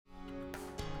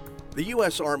The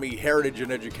U.S. Army Heritage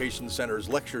and Education Center's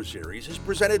lecture series is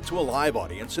presented to a live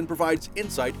audience and provides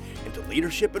insight into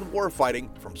leadership and warfighting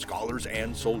from scholars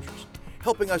and soldiers,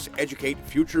 helping us educate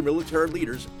future military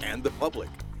leaders and the public.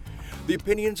 The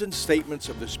opinions and statements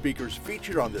of the speakers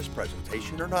featured on this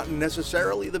presentation are not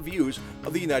necessarily the views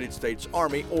of the United States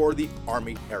Army or the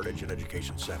Army Heritage and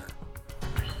Education Center.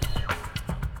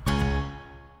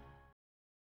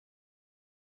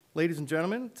 Ladies and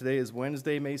gentlemen, today is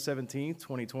Wednesday, May 17th,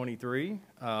 2023.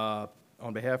 On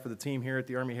behalf of the team here at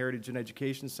the Army Heritage and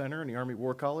Education Center and the Army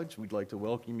War College, we'd like to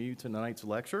welcome you to tonight's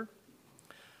lecture.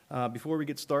 Before we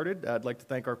get started, I'd like to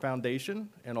thank our foundation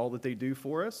and all that they do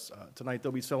for us. Tonight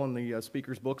they'll be selling the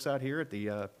speakers' books out here at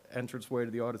the entranceway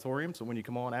to the auditorium, so when you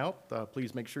come on out,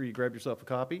 please make sure you grab yourself a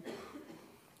copy.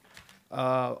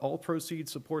 All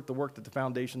proceeds support the work that the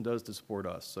foundation does to support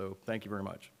us, so thank you very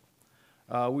much.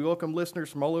 We welcome listeners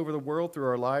from all over the world through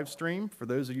our live stream. For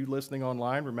those of you listening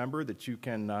online, remember that you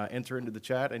can enter into the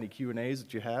chat any Q&As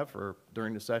that you have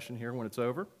during the session here when it's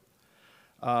over.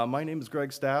 My name is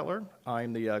Greg Statler.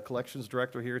 I'm the Collections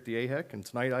Director here at the AHEC, and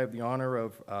tonight I have the honor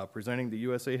of presenting the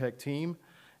US AHEC team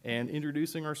and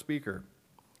introducing our speaker.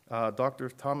 Dr.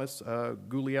 Thomas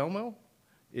Guglielmo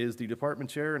is the Department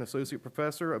Chair and Associate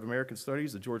Professor of American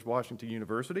Studies at George Washington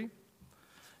University.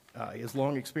 He has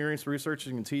long experience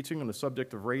researching and teaching on the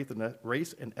subject of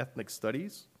race and ethnic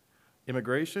studies,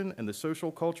 immigration, and the social,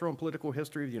 cultural, and political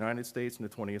history of the United States in the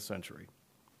 20th century.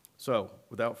 So,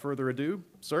 without further ado,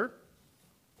 sir,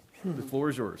 the floor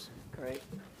is yours. Great.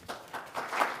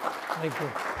 Thank you.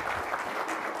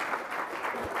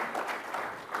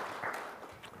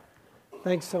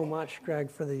 Thanks so much, Greg,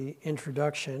 for the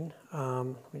introduction.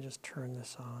 Let me just turn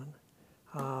this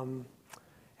on.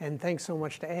 And thanks so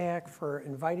much to AHEC for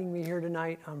inviting me here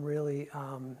tonight. I'm really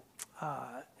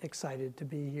excited to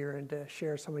be here and to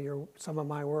share some of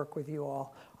my work with you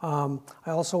all. I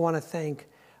also want to thank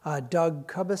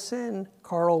Doug Cubison,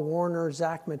 Carl Warner,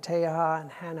 Zach Mateja,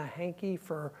 and Hannah Hankey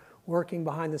for working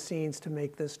behind the scenes to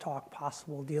make this talk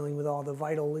possible, dealing with all the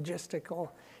vital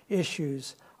logistical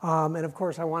issues. And of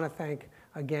course, I want to thank,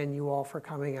 again, you all for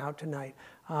coming out tonight.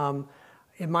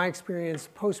 In my experience,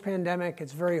 post-pandemic,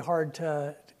 it's very hard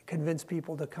to convince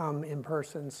people to come in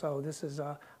person. So this is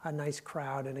a nice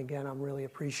crowd. And again, I'm really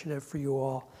appreciative for you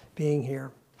all being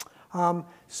here.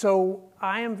 So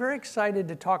I am very excited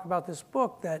to talk about this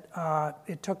book that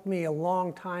it took me a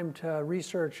long time to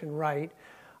research and write.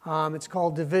 It's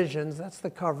called Divisions. That's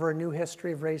the cover, A New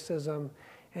History of Racism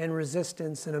and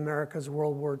Resistance in America's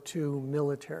World War II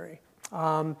Military.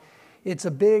 It's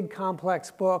a big,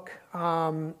 complex book.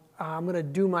 I'm going to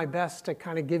do my best to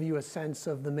kind of give you a sense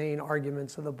of the main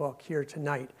arguments of the book here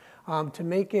tonight. To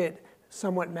make it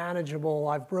somewhat manageable,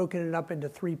 I've broken it up into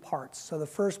three parts. So the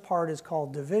first part is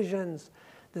called Divisions,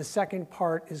 the second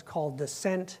part is called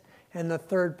Descent, and the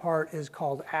third part is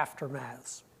called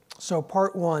Aftermaths. So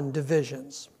part one,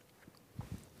 Divisions.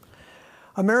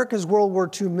 America's World War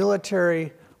II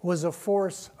military was a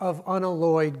force of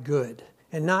unalloyed good,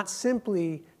 and not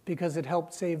simply because it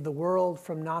helped save the world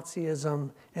from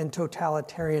Nazism and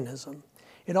totalitarianism.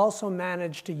 It also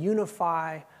managed to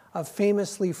unify a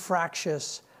famously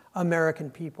fractious American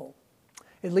people.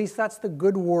 At least that's the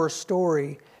good war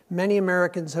story many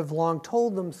Americans have long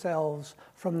told themselves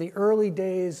from the early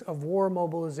days of war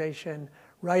mobilization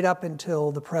right up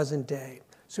until the present day.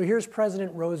 So here's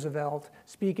President Roosevelt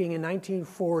speaking in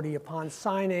 1940 upon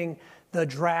signing the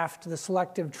draft, the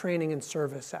Selective Training and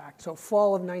Service Act. So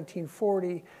fall of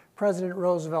 1940, President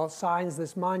Roosevelt signs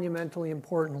this monumentally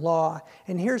important law.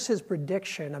 And here's his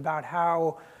prediction about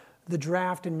how the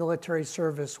draft in military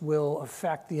service will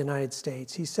affect the United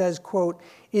States. He says, quote,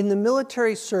 "In the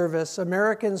military service,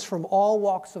 Americans from all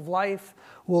walks of life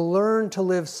will learn to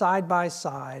live side by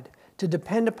side, to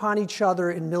depend upon each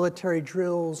other in military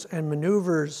drills and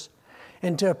maneuvers,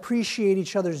 and to appreciate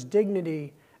each other's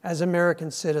dignity as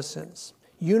American citizens.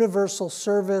 Universal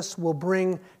service will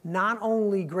bring not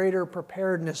only greater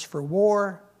preparedness for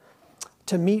war,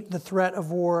 to meet the threat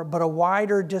of war, but a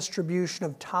wider distribution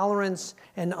of tolerance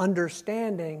and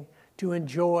understanding to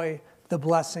enjoy the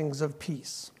blessings of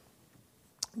peace."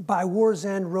 By war's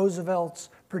end, Roosevelt's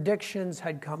predictions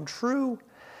had come true.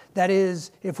 That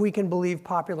is, if we can believe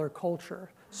popular culture.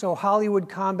 So Hollywood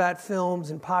combat films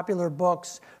and popular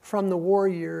books from the war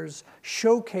years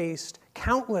showcased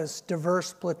countless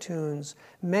diverse platoons,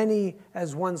 many,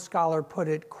 as one scholar put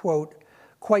it, quote,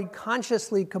 quite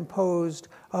consciously composed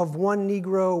of one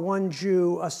Negro, one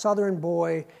Jew, a Southern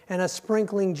boy, and a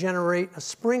sprinkling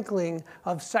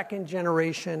of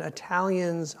second-generation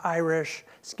Italians, Irish,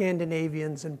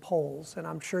 Scandinavians, and Poles. And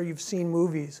I'm sure you've seen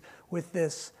movies with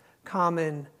this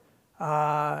common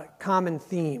common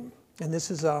theme. And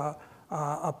this is a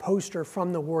poster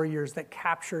from the war years that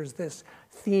captures this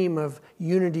theme of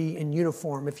unity and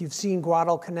uniform. If you've seen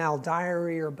Guadalcanal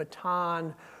Diary or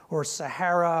Baton or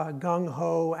Sahara, Gung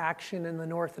Ho, Action in the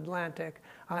North Atlantic,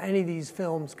 any of these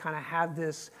films kind of have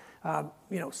this,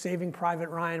 Saving Private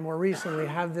Ryan more recently,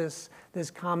 have this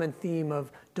common theme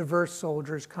of diverse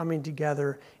soldiers coming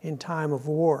together in time of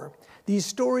war. These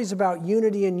stories about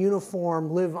unity and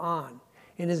uniform live on.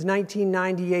 In his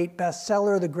 1998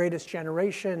 bestseller, The Greatest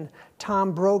Generation,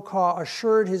 Tom Brokaw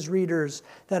assured his readers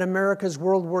that America's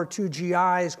World War II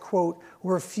GIs, quote,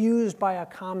 were fused by a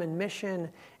common mission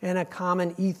and a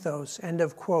common ethos, end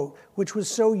of quote, which was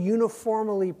so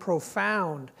uniformly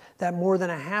profound that more than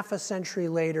a half a century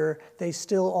later, they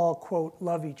still all, quote,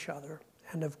 love each other,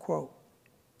 end of quote.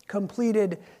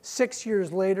 Completed 6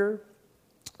 years later,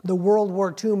 the World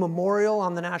War II Memorial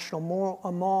on the National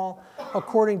Mall,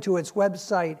 according to its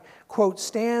website, quote,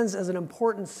 stands as an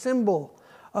important symbol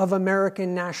of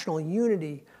American national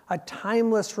unity, a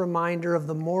timeless reminder of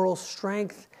the moral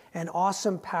strength and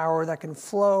awesome power that can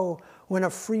flow when a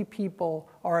free people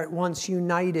are at once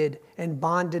united and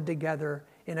bonded together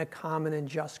in a common and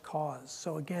just cause.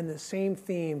 So again, the same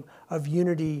theme of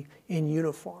unity in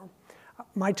uniform.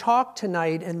 My talk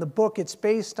tonight and the book it's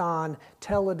based on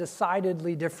tell a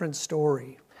decidedly different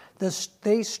story.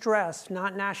 They stress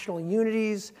not national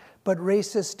unities, but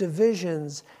racist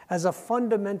divisions as a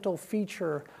fundamental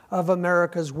feature of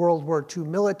America's World War II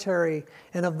military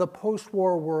and of the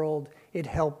post-war world it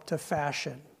helped to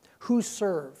fashion. Who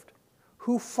served?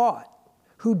 Who fought?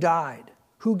 Who died?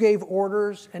 Who gave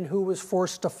orders and who was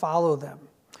forced to follow them?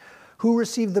 Who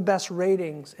received the best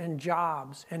ratings and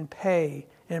jobs and pay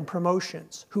and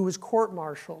promotions? Who was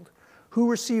court-martialed? Who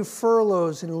received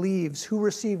furloughs and leaves? Who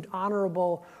received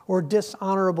honorable or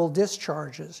dishonorable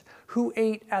discharges? Who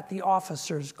ate at the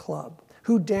officers' club?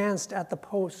 Who danced at the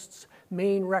post's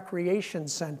main recreation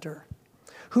center?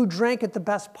 Who drank at the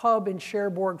best pub in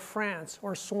Cherbourg, France,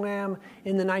 or swam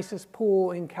in the nicest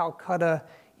pool in Calcutta,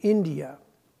 India?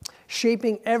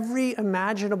 Shaping every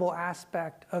imaginable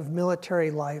aspect of military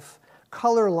life,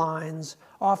 color lines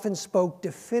often spoke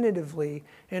definitively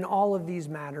in all of these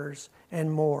matters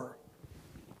and more.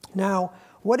 Now,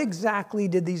 what exactly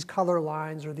did these color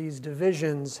lines or these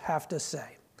divisions have to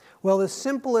say? Well, the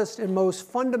simplest and most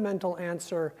fundamental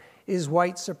answer is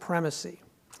white supremacy.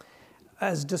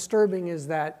 As disturbing as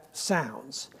that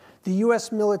sounds, the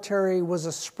US military was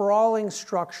a sprawling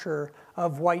structure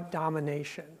of white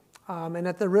domination. And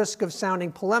at the risk of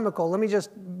sounding polemical, let me just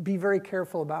be very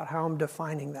careful about how I'm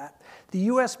defining that. The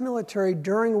US military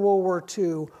during World War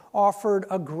II offered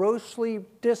a grossly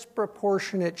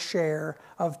disproportionate share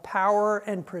of power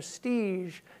and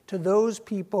prestige to those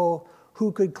people who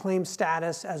could claim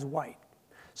status as white.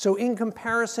 So in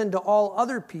comparison to all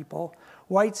other people,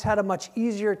 whites had a much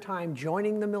easier time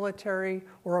joining the military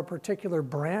or a particular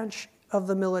branch of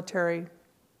the military.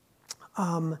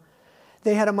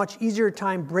 They had a much easier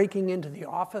time breaking into the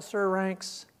officer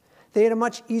ranks. They had a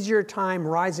much easier time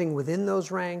rising within those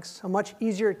ranks, a much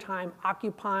easier time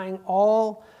occupying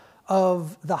all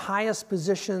of the highest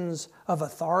positions of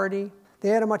authority. They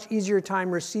had a much easier time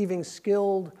receiving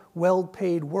skilled,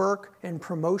 well-paid work and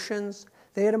promotions.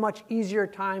 They had a much easier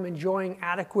time enjoying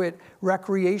adequate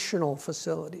recreational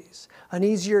facilities, an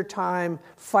easier time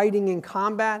fighting in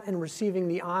combat and receiving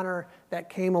the honor that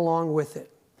came along with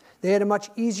it. They had a much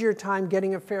easier time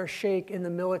getting a fair shake in the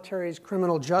military's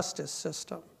criminal justice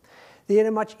system. They had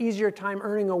a much easier time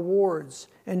earning awards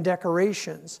and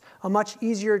decorations, a much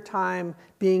easier time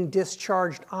being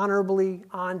discharged honorably,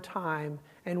 on time,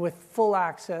 and with full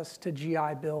access to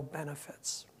GI Bill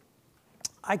benefits.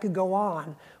 I could go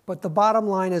on, but the bottom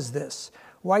line is this.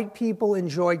 White people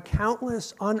enjoyed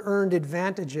countless unearned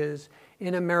advantages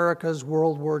in America's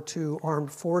World War II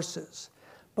armed forces.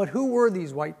 But who were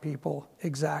these white people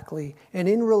exactly? And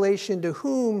in relation to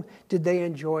whom did they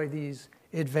enjoy these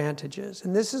advantages?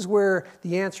 And this is where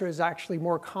the answer is actually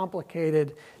more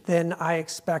complicated than I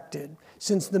expected,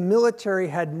 since the military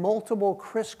had multiple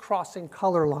crisscrossing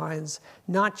color lines,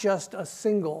 not just a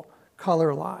single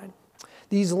color line.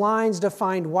 These lines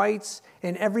defined whites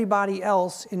and everybody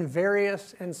else in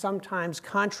various and sometimes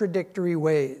contradictory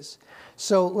ways.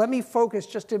 So let me focus,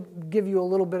 just to give you a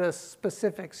little bit of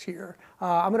specifics here.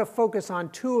 I'm going to focus on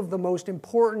two of the most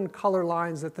important color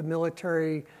lines that the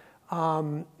military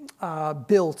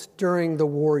built during the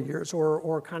war years,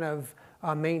 or kind of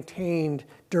maintained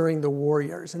during the war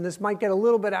years. And this might get a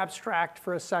little bit abstract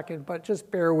for a second, but just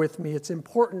bear with me. It's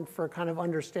important for kind of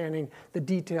understanding the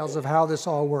details of how this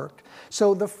all worked.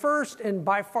 So the first and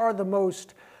by far the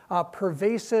most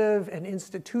pervasive and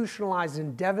institutionalized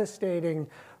and devastating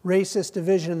racist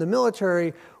division in the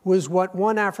military was what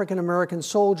one African-American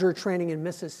soldier training in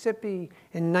Mississippi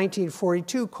in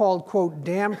 1942 called, quote,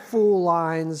 damn fool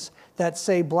lines that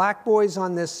say black boys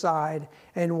on this side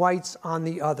and whites on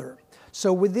the other.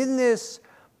 So within this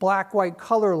black-white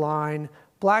color line,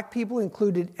 black people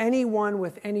included anyone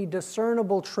with any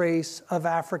discernible trace of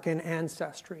African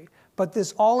ancestry. But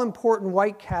this all-important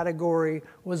white category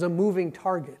was a moving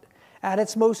target. At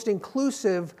its most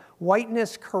inclusive,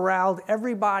 whiteness corralled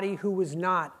everybody who was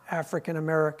not African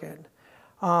American,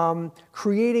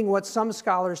 creating what some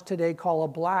scholars today call a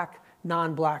black,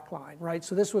 non-black line, right?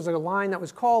 So this was a line that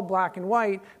was called black and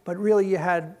white, but really you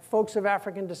had folks of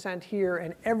African descent here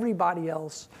and everybody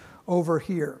else over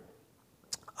here.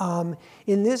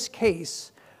 In this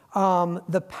case,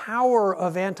 the power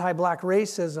of anti-black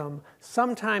racism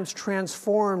sometimes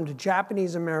transformed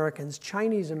Japanese Americans,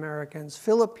 Chinese Americans,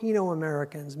 Filipino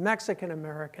Americans, Mexican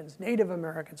Americans, Native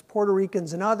Americans, Puerto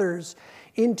Ricans, and others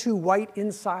into white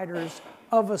insiders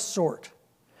of a sort.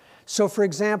 So, for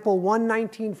example, one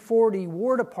 1940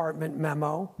 War Department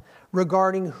memo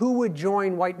regarding who would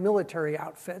join white military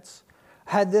outfits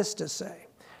had this to say: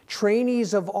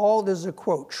 trainees of all, this is a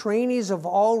quote, trainees of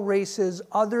all races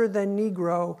other than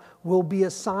Negro will be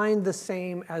assigned the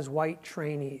same as white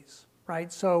trainees,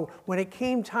 right? So when it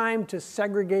came time to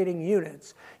segregating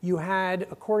units, you had,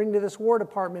 according to this War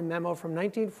Department memo from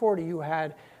 1940, you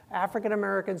had African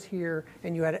Americans here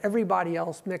and you had everybody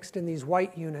else mixed in these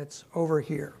white units over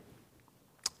here.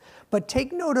 But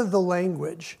take note of the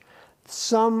language.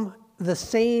 The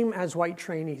same as white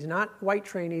trainees, not white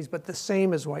trainees, but the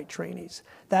same as white trainees.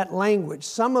 That language,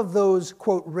 some of those,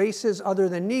 quote, races other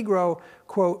than Negro,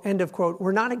 quote, end of quote,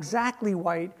 were not exactly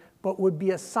white, but would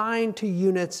be assigned to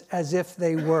units as if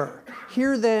they were.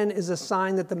 Here then is a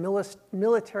sign that the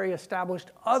military established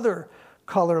other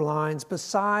color lines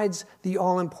besides the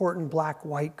all-important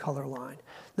black-white color line.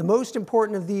 The most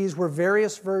important of these were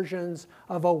various versions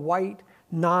of a white,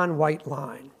 non-white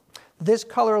line. This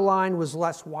color line was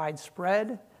less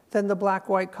widespread than the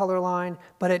black-white color line,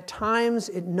 but at times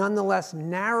it nonetheless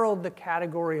narrowed the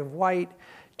category of white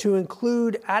to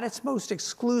include, at its most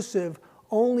exclusive,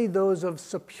 only those of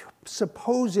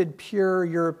supposed pure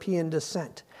European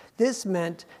descent. This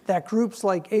meant that groups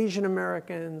like Asian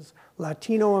Americans,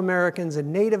 Latino Americans,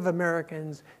 and Native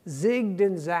Americans zigged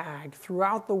and zagged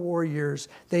throughout the war years.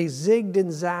 They zigged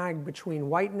and zagged between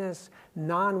whiteness,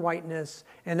 non-whiteness,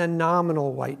 and a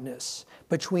nominal whiteness,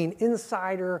 between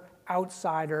insider,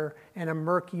 outsider, and a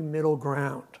murky middle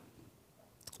ground.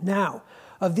 Now,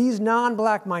 of these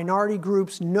non-black minority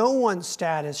groups, no one's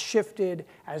status shifted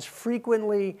as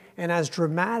frequently and as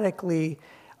dramatically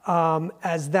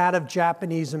as that of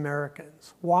Japanese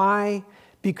Americans. Why?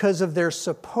 Because of their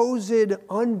supposed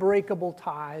unbreakable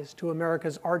ties to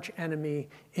America's archenemy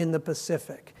in the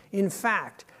Pacific. In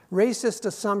fact, racist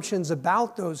assumptions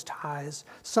about those ties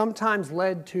sometimes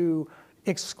led to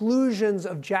exclusions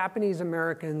of Japanese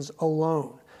Americans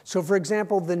alone. So, for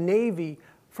example, the Navy,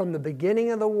 from the beginning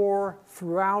of the war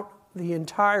throughout the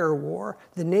entire war,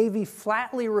 the Navy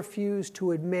flatly refused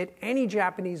to admit any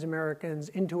Japanese Americans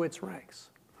into its ranks.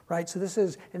 Right? So this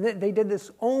is, and they did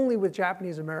this only with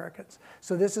Japanese Americans.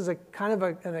 So this is a kind of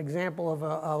an example of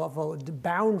a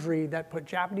boundary that put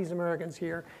Japanese Americans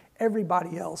here,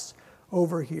 everybody else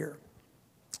over here.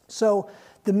 So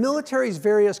the military's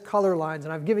various color lines,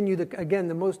 and I've given you, again,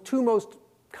 the two most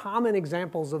common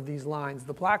examples of these lines,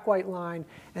 the black-white line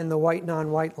and the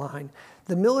white-non-white line.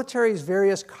 The military's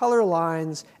various color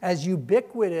lines, as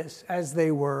ubiquitous as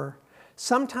they were,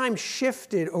 sometimes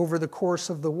shifted over the course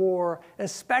of the war,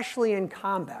 especially in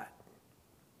combat.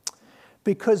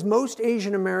 Because most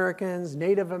Asian Americans,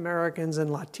 Native Americans,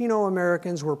 and Latino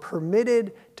Americans were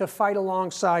permitted to fight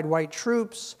alongside white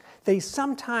troops, they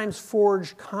sometimes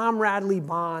forged comradely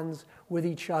bonds with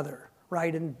each other,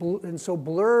 right? And so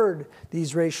blurred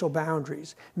these racial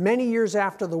boundaries. Many years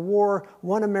after the war,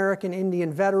 one American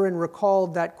Indian veteran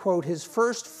recalled that, quote, his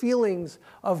first feelings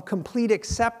of complete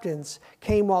acceptance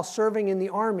came while serving in the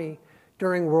Army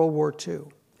during World War II,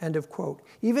 end of quote.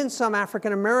 Even some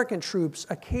African American troops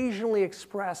occasionally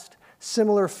expressed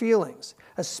similar feelings,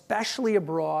 especially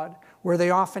abroad, where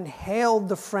they often hailed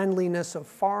the friendliness of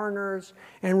foreigners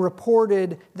and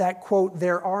reported that, quote,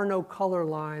 there are no color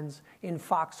lines in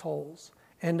foxholes,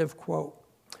 end of quote.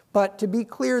 But to be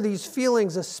clear, these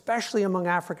feelings, especially among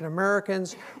African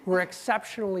Americans, were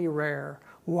exceptionally rare.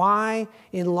 Why?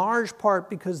 In large part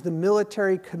because the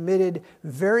military committed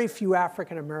very few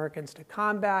African Americans to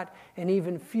combat and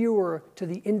even fewer to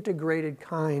the integrated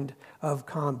kind of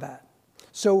combat.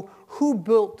 So who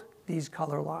built these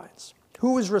color lines?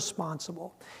 Who was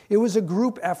responsible? It was a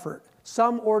group effort.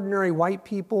 Some ordinary white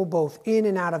people, both in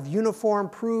and out of uniform,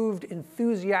 proved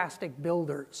enthusiastic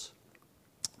builders.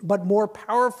 But more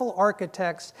powerful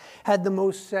architects had the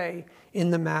most say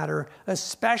in the matter,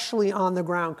 especially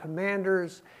on-the-ground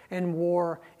commanders and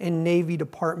War and Navy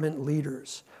Department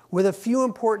leaders. With a few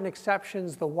important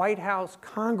exceptions, the White House,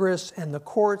 Congress, and the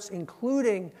courts,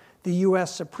 including the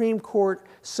U.S. Supreme Court,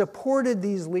 supported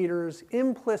these leaders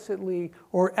implicitly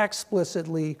or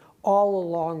explicitly all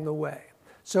along the way.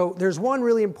 So there's one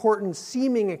really important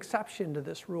seeming exception to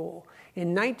this rule. In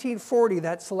 1940,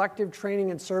 that Selective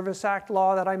Training and Service Act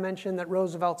law that I mentioned that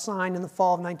Roosevelt signed in the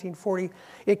fall of 1940,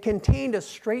 it contained a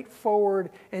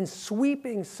straightforward and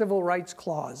sweeping civil rights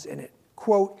clause in it.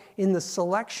 Quote, "In the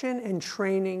selection and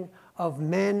training of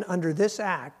men under this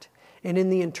act, and in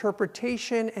the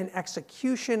interpretation and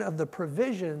execution of the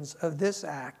provisions of this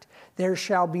act, there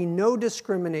shall be no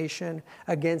discrimination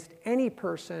against any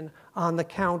person on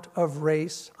account of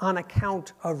race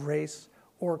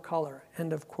or color,"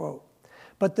 end of quote.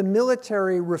 But the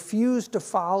military refused to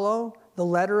follow the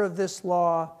letter of this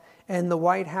law, and the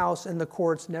White House and the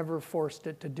courts never forced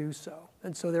it to do so.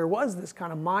 And so there was this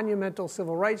kind of monumental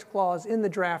civil rights clause in the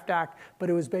Draft Act, but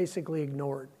it was basically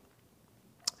ignored.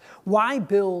 Why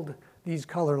build these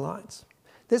color lines?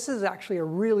 This is actually a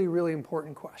really, really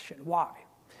important question. Why?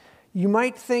 You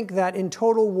might think that in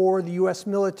total war, the U.S.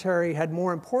 military had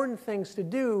more important things to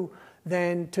do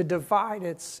than to divide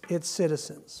its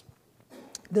citizens.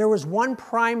 There was one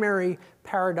primary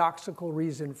paradoxical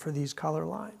reason for these color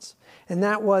lines, and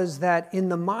that was that in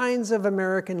the minds of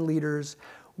American leaders,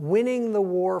 winning the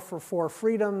war for four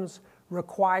freedoms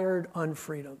required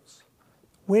unfreedoms.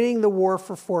 Winning the war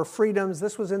for four freedoms,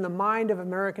 this was in the mind of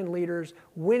American leaders,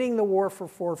 winning the war for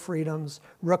four freedoms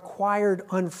required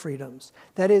unfreedoms.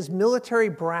 That is, military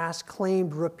brass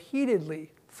claimed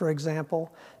repeatedly, for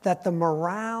example, that the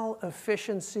morale,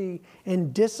 efficiency,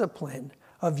 and discipline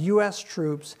of U.S.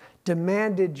 troops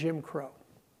demanded Jim Crow,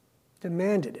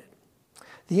 demanded it.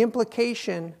 The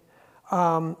implication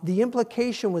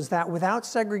was that without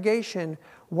segregation,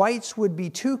 whites would be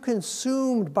too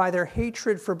consumed by their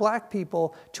hatred for black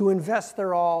people to invest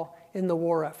their all in the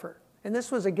war effort. And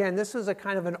this is a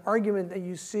kind of an argument that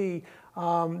you see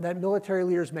that military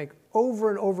leaders make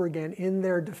over and over again in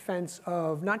their defense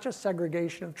of not just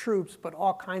segregation of troops, but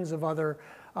all kinds of other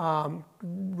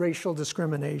racial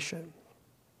discrimination.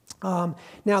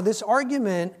 Now, this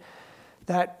argument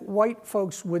that white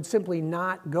folks would simply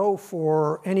not go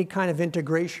for any kind of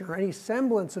integration or any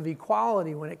semblance of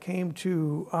equality when it came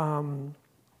to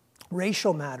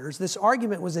racial matters, this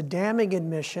argument was a damning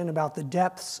admission about the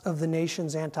depths of the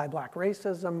nation's anti-black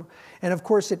racism. And of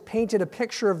course, it painted a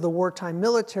picture of the wartime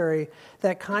military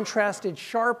that contrasted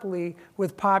sharply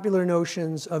with popular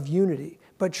notions of unity.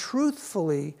 But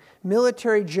truthfully,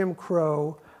 military Jim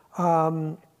Crow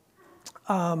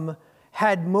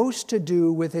had most to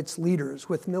do with its leaders,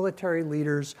 with military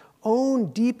leaders' own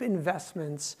deep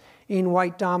investments in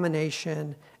white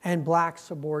domination and black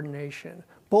subordination.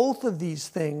 Both of these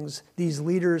things, these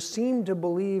leaders seemed to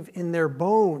believe in their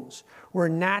bones, were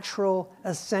natural,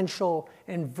 essential,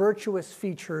 and virtuous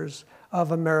features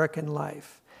of American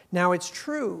life. Now, it's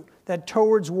true that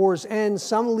towards war's end,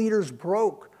 some leaders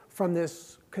broke from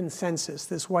this consensus,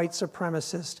 this white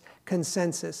supremacist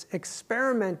consensus,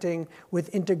 experimenting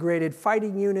with integrated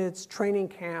fighting units, training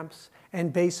camps,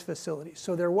 and base facilities.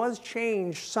 So there was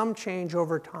change, some change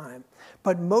over time.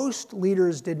 But most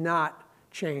leaders did not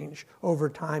change over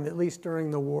time, at least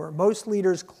during the war. Most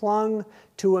leaders clung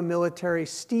to a military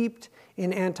steeped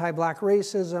in anti-black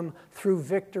racism through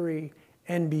victory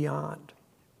and beyond.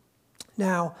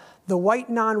 Now, the white,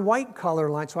 non-white color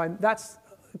line, that's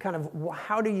kind of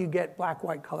how do you get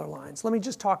black-white color lines? Let me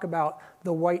just talk about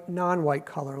the white, non-white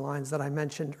color lines that I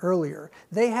mentioned earlier.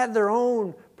 They had their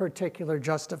own particular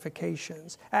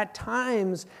justifications. At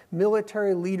times,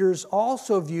 military leaders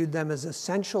also viewed them as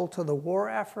essential to the war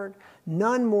effort,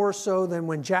 none more so than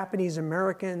when Japanese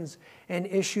Americans and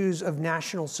issues of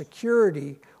national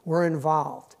security were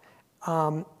involved.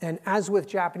 And as with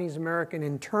Japanese American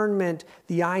internment,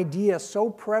 the idea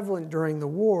so prevalent during the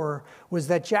war was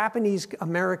that Japanese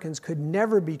Americans could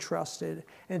never be trusted,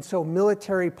 and so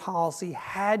military policy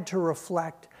had to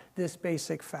reflect this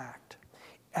basic fact.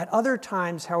 At other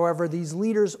times, however, these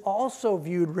leaders also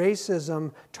viewed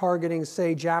racism targeting,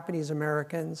 say, Japanese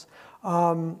Americans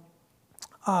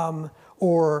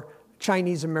or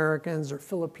Chinese Americans or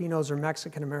Filipinos or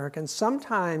Mexican Americans.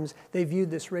 Sometimes they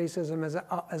viewed this racism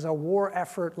as a war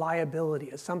effort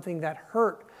liability, as something that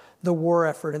hurt the war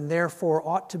effort and therefore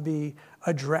ought to be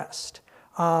addressed.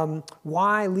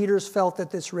 Why leaders felt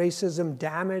that this racism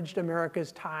damaged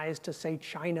America's ties to, say,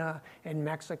 China and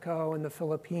Mexico and the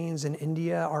Philippines and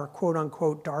India, our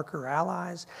quote-unquote darker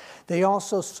allies. They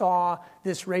also saw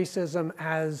this racism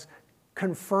as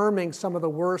confirming some of the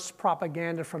worst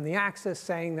propaganda from the Axis,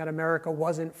 saying that America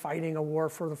wasn't fighting a war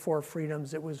for the four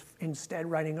freedoms. It was instead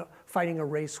fighting a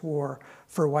race war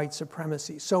for white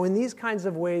supremacy. So in these kinds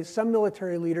of ways, some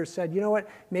military leaders said, you know what,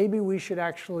 maybe we should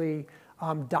actually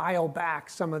dial back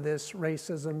some of this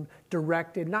racism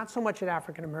directed not so much at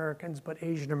African Americans, but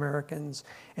Asian Americans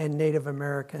and Native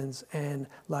Americans and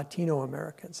Latino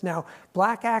Americans. Now,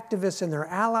 black activists and their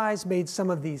allies made some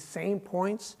of these same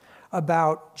points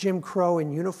about Jim Crow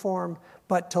in uniform,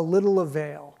 but to little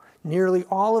avail. Nearly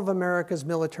all of America's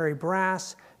military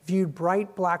brass viewed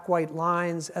bright black-white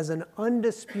lines as an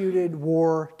undisputed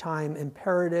wartime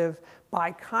imperative.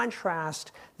 By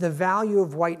contrast, the value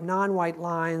of white, non-white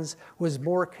lines was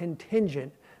more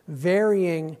contingent,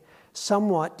 varying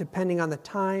somewhat depending on the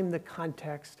time, the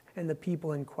context, and the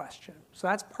people in question. So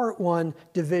that's part one,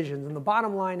 divisions. And the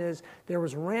bottom line is there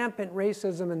was rampant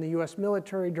racism in the US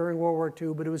military during World War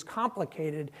II, but it was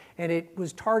complicated, and it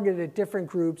was targeted at different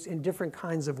groups in different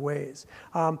kinds of ways.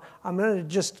 I'm going to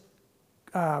just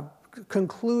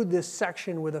conclude this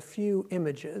section with a few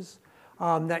images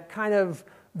that kind of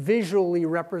visually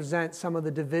represent some of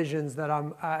the divisions that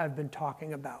I've been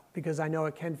talking about, because I know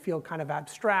it can feel kind of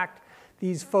abstract.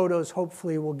 These photos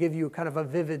hopefully will give you kind of a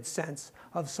vivid sense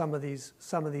of some of these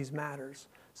matters.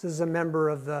 So this is a member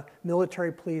of the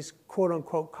military police, quote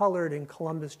unquote, colored in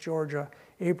Columbus, Georgia,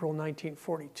 April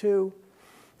 1942.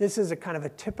 This is a kind of a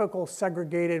typical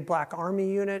segregated black army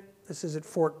unit. This is at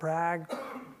Fort Bragg.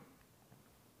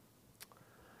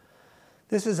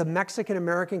 This is a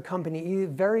Mexican-American company.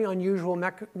 Very unusual.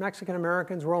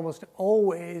 Mexican-Americans were almost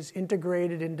always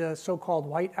integrated into so-called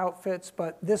white outfits,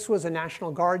 but this was a National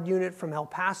Guard unit from El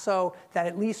Paso that,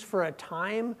 at least for a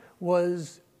time,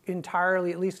 was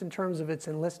entirely, at least in terms of its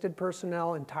enlisted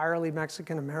personnel, entirely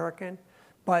Mexican-American.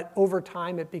 But over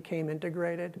time, it became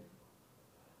integrated.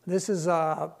 This is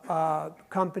a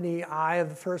company I of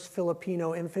the 1st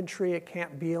Filipino Infantry at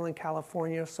Camp Beale in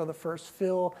California, so the 1st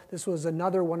Phil. This was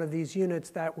another one of these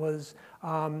units that was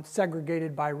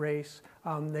segregated by race.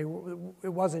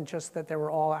 It wasn't just that there were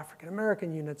all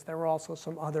African-American units, there were also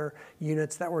some other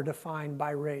units that were defined by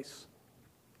race.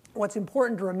 What's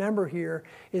important to remember here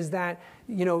is that,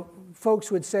 you know,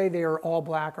 folks would say they are all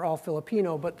black or all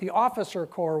Filipino, but the officer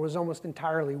corps was almost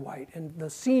entirely white, and the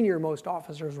senior most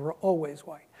officers were always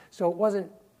white. So it wasn't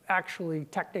actually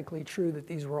technically true that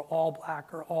these were all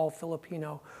black or all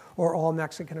Filipino or all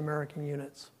Mexican-American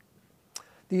units.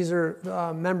 These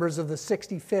are members of the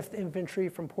 65th Infantry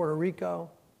from Puerto Rico.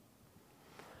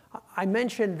 I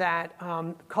mentioned that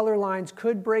color lines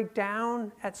could break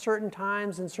down at certain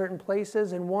times in certain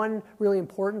places, and one really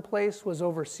important place was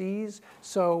overseas.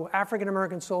 So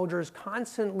African-American soldiers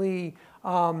constantly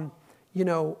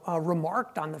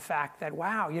remarked on the fact that,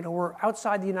 wow, we're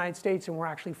outside the United States and we're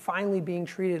actually finally being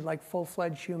treated like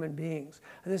full-fledged human beings.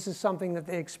 And this is something that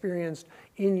they experienced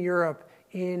in Europe,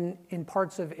 in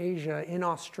parts of Asia, in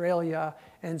Australia,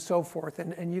 and so forth.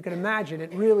 And you can imagine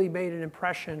it really made an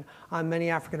impression on many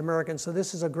African Americans. So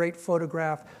this is a great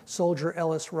photograph, Soldier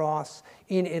Ellis Ross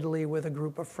in Italy with a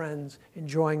group of friends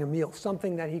enjoying a meal,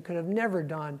 something that he could have never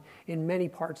done in many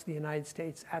parts of the United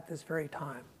States at this very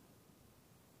time.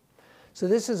 So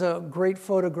this is a great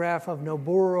photograph of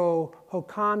Noboru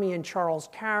Hokami and Charles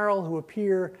Carroll, who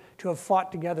appear to have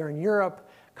fought together in Europe,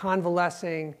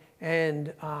 convalescing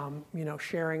and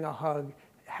sharing a hug,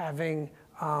 having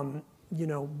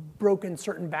broken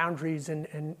certain boundaries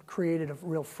and created a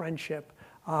real friendship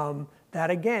that,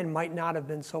 again, might not have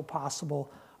been so possible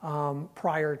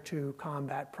prior to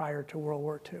combat, prior to World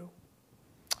War II.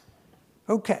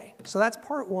 Okay, so that's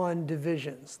part one,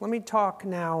 divisions. Let me talk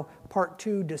now, part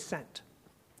two, dissent.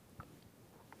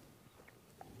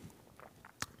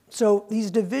 So these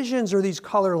divisions or these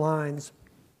color lines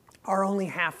are only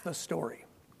half the story.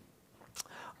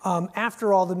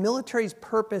 After all, the military's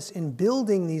purpose in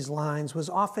building these lines was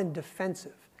often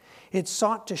defensive. It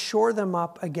sought to shore them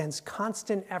up against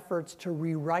constant efforts to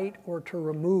rewrite or to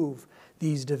remove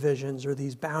these divisions or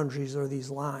these boundaries or these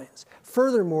lines.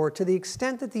 Furthermore, to the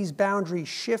extent that these boundaries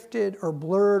shifted or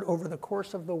blurred over the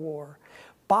course of the war,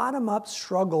 bottom-up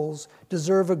struggles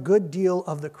deserve a good deal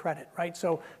of the credit, right?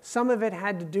 So some of it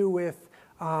had to do with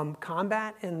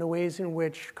combat and the ways in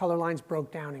which color lines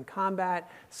broke down in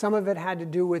combat. Some of it had to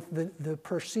do with the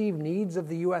perceived needs of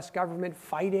the US government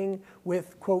fighting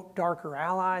with, quote, darker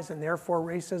allies, and therefore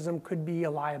racism could be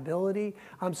a liability.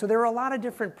 So there are a lot of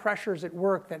different pressures at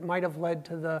work that might have led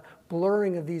to the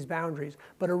blurring of these boundaries.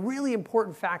 But a really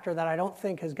important factor that I don't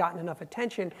think has gotten enough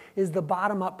attention is the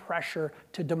bottom-up pressure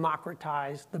to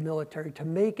democratize the military, to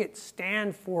make it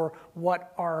stand for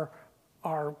what our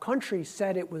country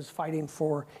said it was fighting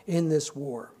for in this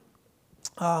war.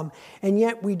 And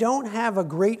yet we don't have a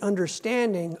great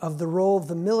understanding of the role of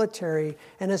the military,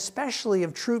 and especially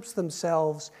of troops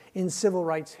themselves, in civil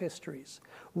rights histories.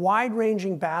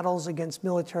 Wide-ranging battles against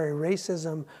military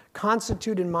racism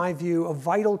constitute, in my view, a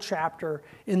vital chapter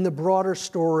in the broader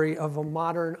story of a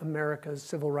modern America's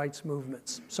civil rights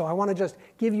movements. So I want to just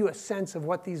give you a sense of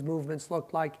what these movements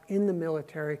looked like in the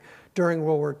military during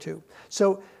World War II.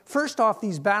 So first off,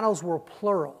 these battles were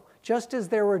plural. Just as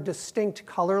there were distinct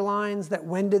color lines that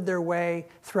wended their way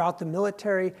throughout the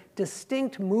military,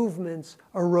 distinct movements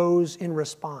arose in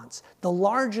response. The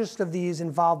largest of these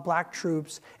involved black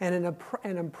troops and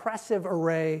an impressive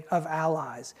array of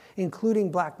allies,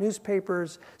 including black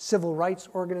newspapers, civil rights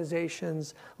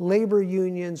organizations, labor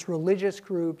unions, religious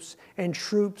groups, and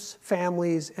troops,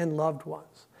 families, and loved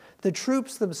ones. The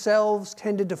troops themselves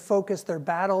tended to focus their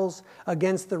battles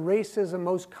against the racism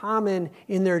most common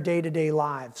in their day-to-day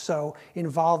lives, so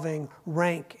involving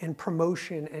rank and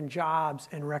promotion and jobs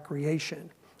and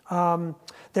recreation.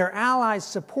 Their allies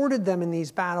supported them in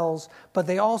these battles, but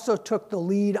they also took the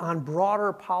lead on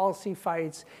broader policy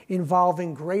fights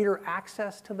involving greater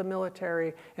access to the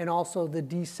military and also the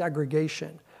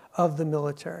desegregation of the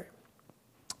military.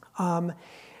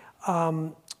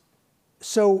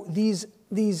 So these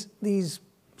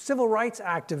civil rights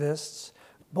activists,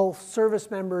 both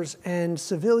service members and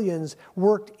civilians,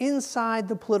 worked inside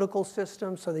the political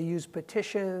system, so they used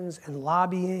petitions and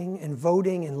lobbying and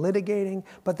voting and litigating,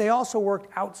 but they also worked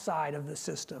outside of the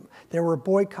system. There were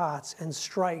boycotts and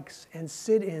strikes and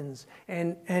sit-ins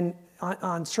and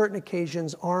on certain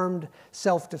occasions, armed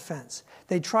self-defense.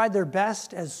 They tried their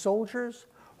best as soldiers,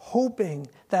 hoping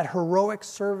that heroic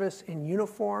service in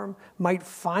uniform might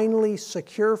finally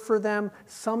secure for them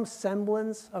some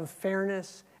semblance of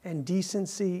fairness and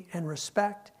decency and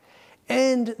respect.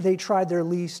 And they tried their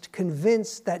least,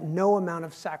 convinced that no amount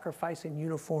of sacrifice in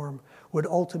uniform would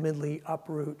ultimately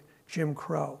uproot Jim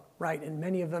Crow, right? And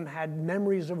many of them had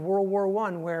memories of World War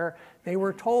I where they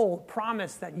were told,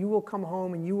 promised that you will come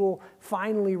home and you will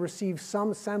finally receive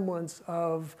some semblance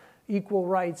of equal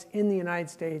rights in the United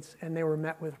States, and they were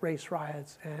met with race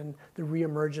riots and the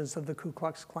reemergence of the Ku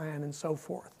Klux Klan and so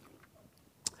forth.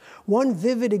 One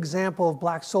vivid example of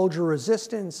black soldier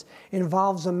resistance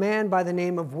involves a man by the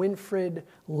name of Winfred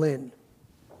Lynn.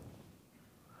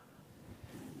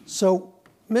 So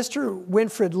Mr.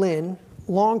 Winfred Lynn,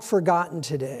 long forgotten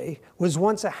today, was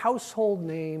once a household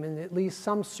name in at least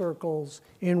some circles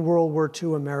in World War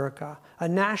II America. A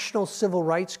national civil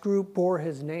rights group bore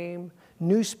his name.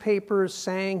 Newspapers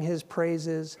sang his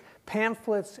praises,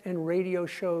 pamphlets and radio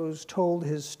shows told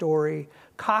his story,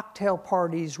 cocktail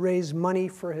parties raised money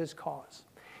for his cause.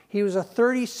 He was a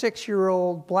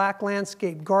 36-year-old black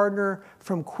landscape gardener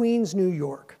from Queens, New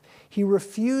York. He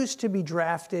refused to be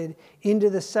drafted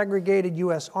into the segregated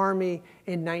U.S. Army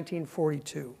in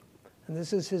 1942. And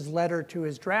this is his letter to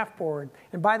his draft board.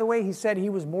 And by the way, he said he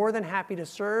was more than happy to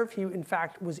serve. He, in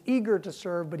fact, was eager to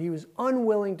serve, but he was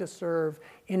unwilling to serve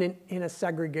in a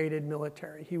segregated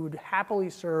military. He would happily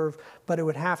serve, but it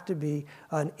would have to be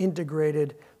an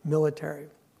integrated military.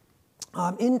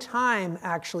 In time,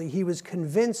 actually, he was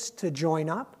convinced to join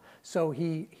up. So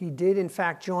he did, in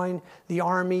fact, join the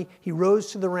Army. He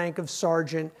rose to the rank of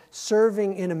sergeant,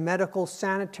 serving in a medical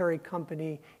sanitary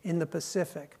company in the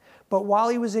Pacific. But while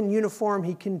he was in uniform,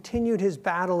 he continued his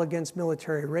battle against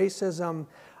military racism.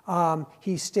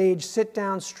 He staged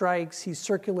sit-down strikes, he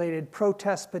circulated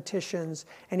protest petitions,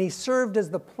 and he served as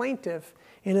the plaintiff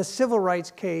in a civil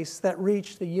rights case that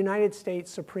reached the United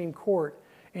States Supreme Court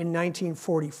in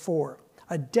 1944.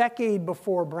 A decade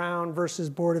before Brown versus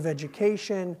Board of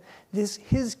Education,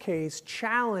 his case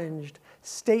challenged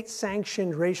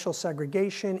state-sanctioned racial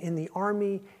segregation in the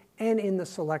Army and in the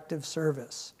Selective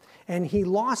Service. And he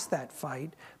lost that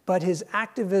fight, but his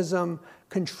activism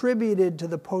contributed to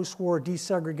the post-war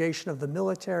desegregation of the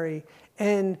military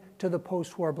and to the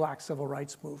post-war black civil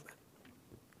rights movement.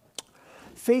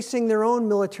 Facing their own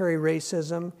military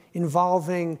racism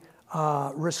involving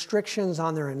restrictions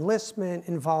on their enlistment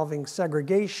involving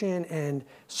segregation and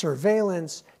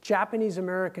surveillance, Japanese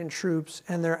American troops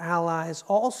and their allies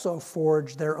also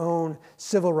forged their own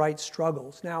civil rights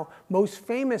struggles. Now, most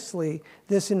famously,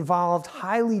 this involved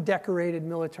highly decorated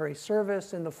military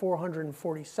service in the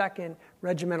 442nd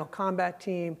Regimental Combat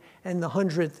Team and the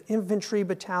 100th Infantry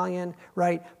Battalion,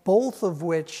 right? Both of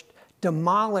which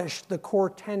demolished the core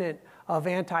tenet of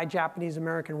anti-Japanese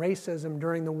American racism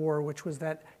during the war, which was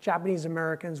that Japanese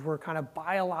Americans were kind of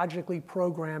biologically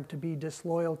programmed to be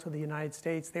disloyal to the United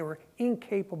States. They were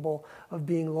incapable of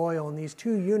being loyal, and these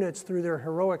two units, through their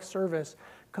heroic service,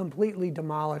 completely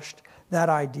demolished that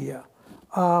idea.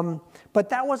 But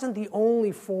that wasn't the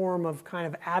only form of kind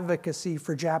of advocacy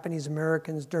for Japanese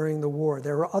Americans during the war.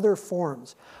 There were other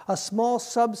forms. A small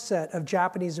subset of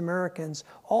Japanese Americans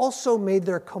also made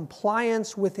their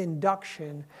compliance with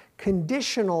induction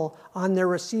conditional on their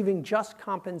receiving just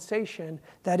compensation,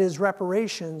 that is,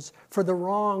 reparations, for the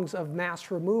wrongs of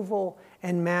mass removal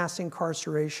and mass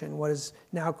incarceration, what is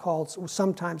now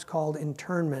sometimes called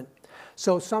internment.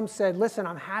 So some said, listen,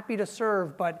 I'm happy to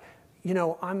serve, but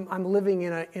I'm living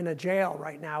in a jail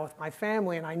right now with my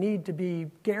family, and I need to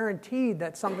be guaranteed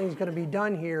that something's going to be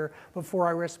done here before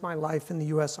I risk my life in the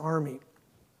U.S. Army.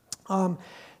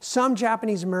 Some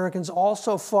Japanese Americans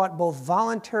also fought both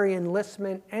voluntary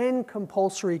enlistment and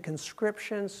compulsory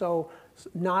conscription, so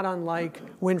not unlike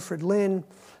Winfred Lin.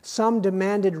 Some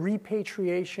demanded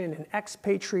repatriation and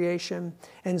expatriation,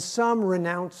 and some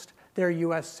renounced their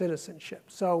U.S. citizenship.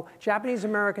 So Japanese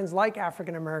Americans, like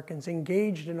African Americans,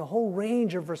 engaged in a whole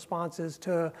range of responses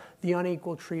to the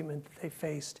unequal treatment that they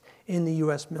faced in the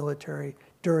U.S. military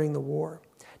during the war.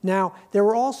 Now, there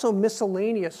were also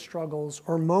miscellaneous struggles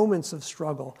or moments of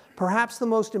struggle. Perhaps the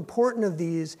most important of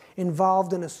these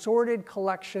involved an assorted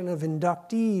collection of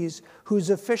inductees whose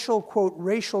official, quote,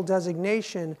 racial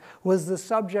designation was the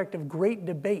subject of great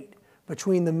debate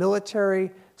between the military,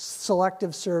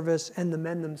 selective service, and the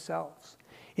men themselves.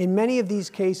 In many of these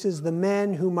cases, the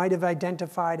men who might have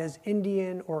identified as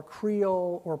Indian or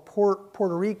Creole or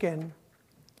Puerto Rican,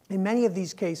 in many of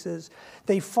these cases,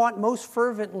 they fought most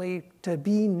fervently to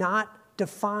be not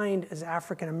defined as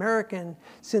African American,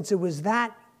 since it was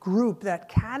that group, that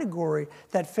category,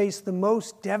 that faced the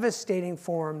most devastating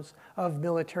forms of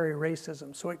military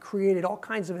racism. So it created all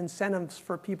kinds of incentives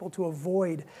for people to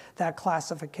avoid that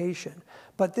classification.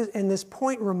 But this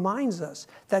point reminds us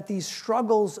that these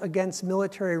struggles against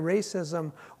military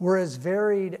racism were as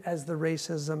varied as the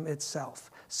racism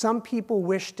itself. Some people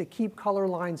wished to keep color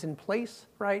lines in place,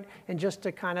 right? And just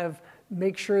to kind of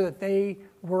make sure that they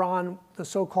were on the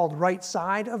so-called right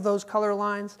side of those color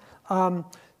lines.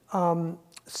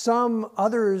 Some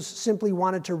others simply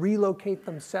wanted to relocate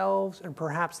themselves and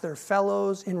perhaps their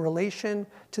fellows in relation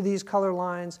to these color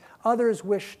lines. Others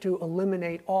wished to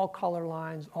eliminate all color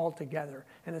lines altogether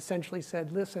and essentially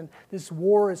said, listen, this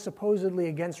war is supposedly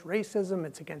against racism,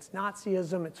 it's against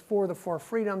Nazism, it's for the four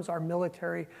freedoms, our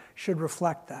military should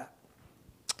reflect that.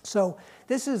 So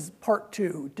this is part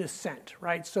two, dissent,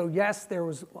 right? So yes, there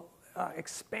was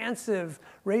expansive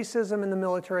racism in the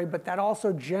military, but that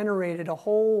also generated a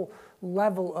whole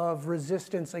level of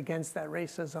resistance against that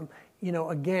racism.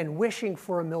 Again, wishing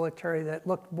for a military that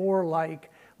looked more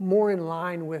in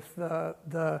line with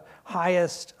the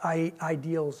highest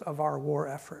ideals of our war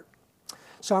effort.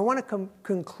 So I want to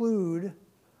conclude.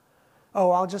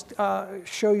 I'll just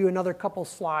show you another couple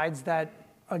slides that,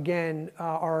 again,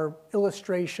 are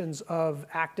illustrations of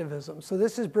activism. So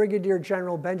this is Brigadier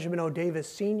General Benjamin O. Davis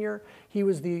Sr. He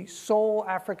was the sole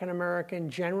African-American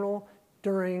general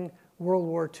during World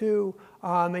War II,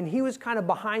 and he was kind of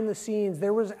behind the scenes.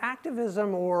 There was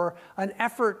activism or an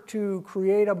effort to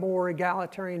create a more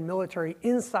egalitarian military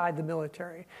inside the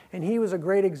military, and he was a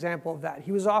great example of that.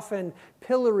 He was often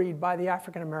pilloried by the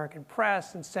African-American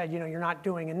press and said, you're not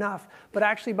doing enough, but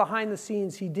actually behind the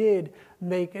scenes he did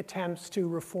make attempts to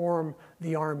reform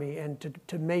the Army and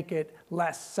to make it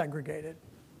less segregated.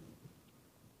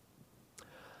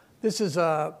 This is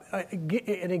an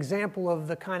example of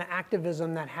the kind of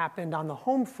activism that happened on the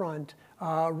home front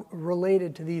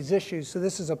related to these issues. So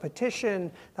this is a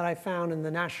petition that I found in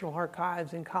the National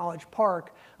Archives in College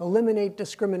Park, eliminate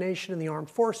discrimination in the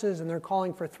armed forces, and they're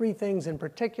calling for three things in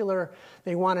particular.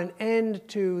 They want an end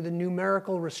to the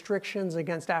numerical restrictions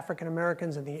against African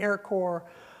Americans in the Air Corps.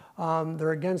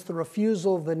 They're against the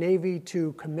refusal of the Navy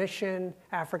to commission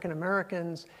African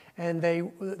Americans, and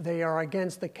they are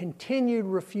against the continued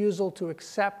refusal to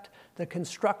accept the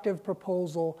constructive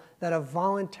proposal that a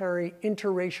voluntary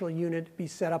interracial unit be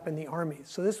set up in the armies.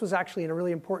 So this was actually a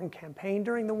really important campaign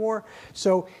during the war.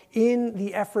 So in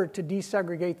the effort to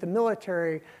desegregate the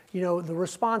military, the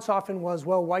response often was,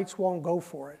 well, whites won't go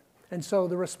for it. And so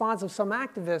the response of some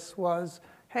activists was,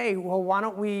 hey, well, why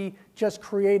don't we just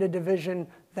create a division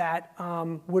that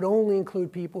would only include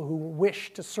people who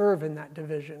wish to serve in that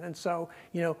division. And so,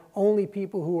 only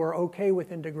people who are okay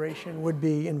with integration would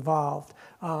be involved.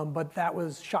 But that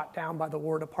was shot down by the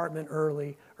War Department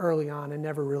early on and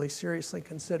never really seriously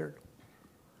considered.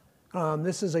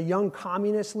 This is a Young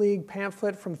Communist League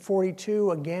pamphlet from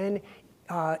 '42, again,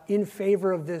 in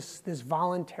favor of this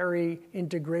voluntary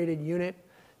integrated unit.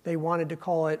 They wanted to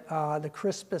call it the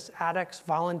Crispus Attucks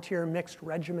Volunteer Mixed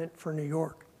Regiment for New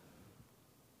York.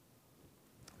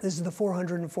 This is the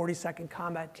 442nd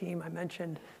Combat Team. I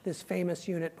mentioned this famous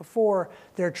unit before.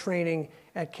 They're training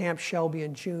at Camp Shelby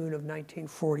in June of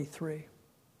 1943.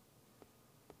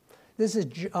 This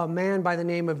is a man by the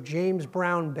name of James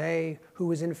Brown Bay, who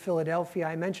was in Philadelphia.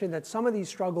 I mentioned that some of these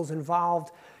struggles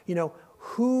involved,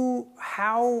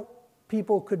 how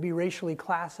people could be racially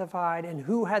classified and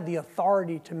who had the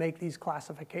authority to make these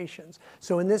classifications.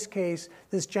 So in this case,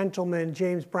 this gentleman,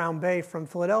 James Brown Bay from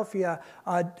Philadelphia,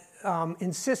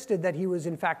 insisted that he was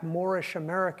in fact Moorish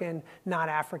American, not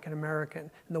African American.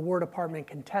 And the War Department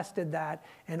contested that,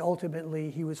 and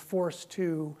ultimately he was forced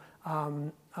to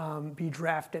be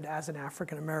drafted as an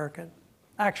African American.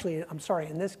 Actually, I'm sorry,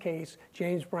 in this case,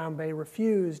 James Brown Bay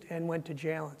refused and went to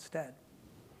jail instead.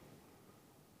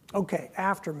 Okay,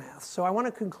 aftermath. So I want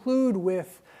to conclude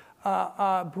with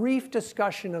a brief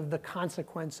discussion of the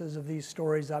consequences of these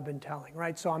stories I've been telling,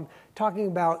 right? So I'm talking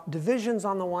about divisions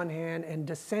on the one hand and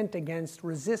dissent against,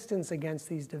 resistance against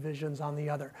these divisions on the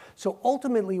other. So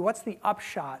ultimately, what's the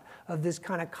upshot of this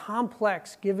kind of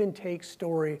complex give and take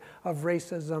story of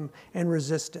racism and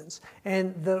resistance?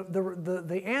 And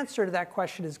the answer to that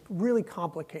question is really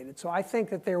complicated. So I think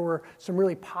that there were some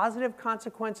really positive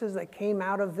consequences that came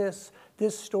out of this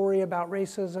story about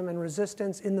racism and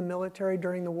resistance in the military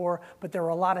during the war, but there were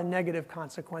a lot of negative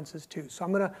consequences too. So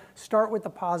I'm going to start with the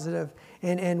positive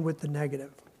and end with the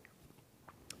negative.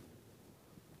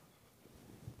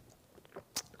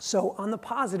 So on the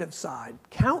positive side,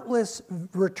 countless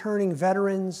returning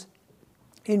veterans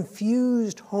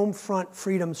infused home front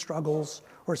freedom struggles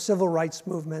or civil rights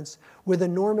movements with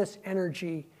enormous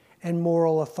energy and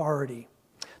moral authority.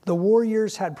 The war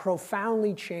years had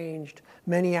profoundly changed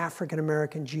many African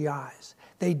American GIs.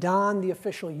 They donned the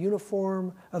official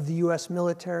uniform of the U.S.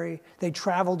 military. They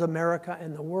traveled America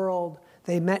and the world.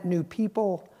 They met new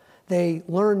people. They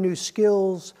learned new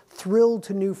skills, thrilled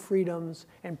to new freedoms,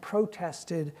 and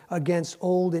protested against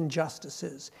old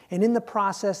injustices. And in the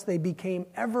process, they became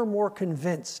ever more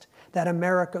convinced that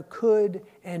America could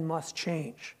and must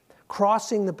change.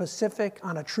 Crossing the Pacific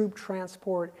on a troop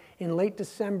transport in late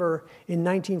December in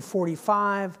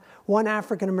 1945, one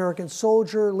African-American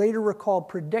soldier later recalled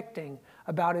predicting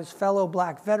about his fellow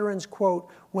black veterans, quote,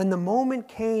 "When the moment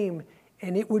came,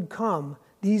 and it would come,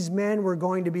 these men were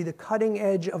going to be the cutting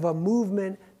edge of a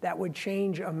movement that would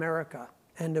change America,"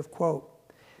 end of quote.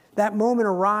 That moment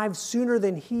arrived sooner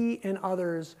than he and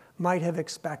others might have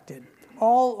expected.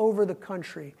 All over the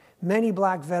country, many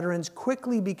black veterans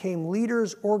quickly became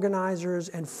leaders, organizers,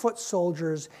 and foot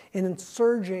soldiers in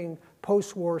surging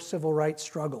post-war civil rights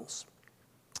struggles.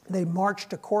 They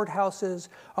marched to courthouses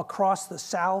across the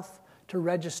South to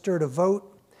register to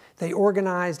vote. They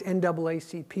organized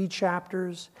NAACP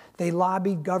chapters. They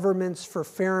lobbied governments for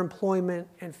fair employment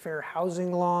and fair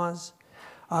housing laws.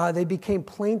 They became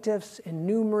plaintiffs in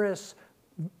numerous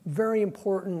very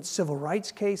important civil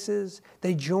rights cases.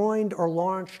 They joined or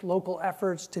launched local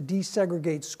efforts to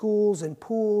desegregate schools and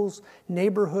pools,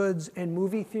 neighborhoods, and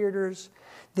movie theaters.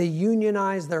 They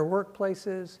unionized their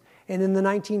workplaces. And in the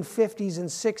 1950s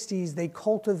and 60s, they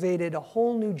cultivated a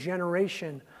whole new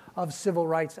generation of civil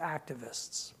rights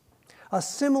activists. A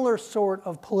similar sort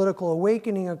of political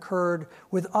awakening occurred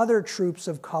with other troops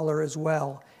of color as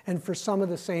well, and for some of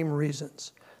the same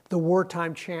reasons. The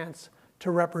wartime chance to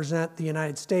represent the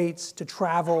United States, to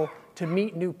travel, to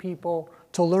meet new people,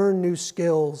 to learn new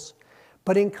skills.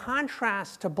 But in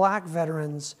contrast to black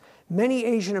veterans, many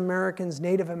Asian Americans,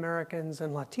 Native Americans,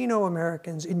 and Latino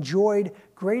Americans enjoyed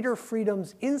greater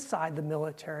freedoms inside the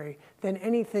military than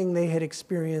anything they had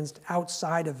experienced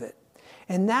outside of it.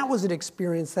 And that was an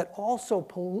experience that also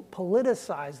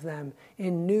politicized them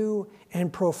in new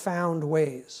and profound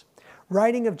ways.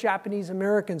 Writing of Japanese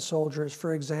American soldiers,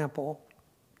 for example,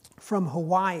 from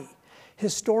Hawaii,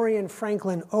 historian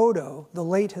Franklin Odo, the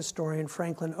late historian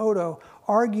Franklin Odo,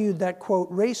 argued that, quote,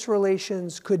 race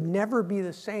relations could never be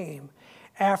the same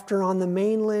after on the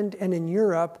mainland and in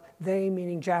Europe, they,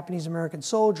 meaning Japanese American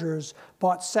soldiers,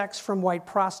 bought sex from white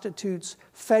prostitutes,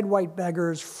 fed white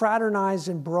beggars, fraternized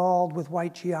and brawled with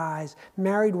white GIs,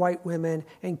 married white women,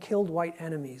 and killed white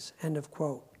enemies, end of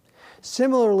quote.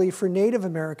 Similarly, for Native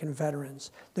American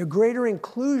veterans, the greater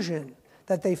inclusion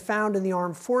that they found in the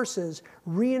armed forces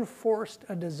reinforced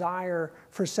a desire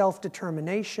for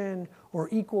self-determination or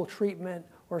equal treatment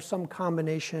or some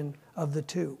combination of the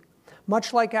two.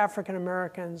 Much like African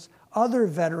Americans, other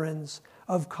veterans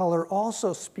of color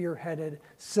also spearheaded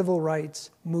civil rights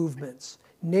movements.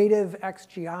 Native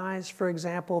ex-GIs, for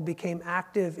example, became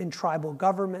active in tribal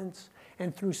governments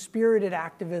and through spirited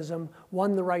activism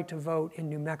won the right to vote in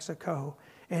New Mexico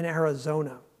and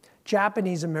Arizona.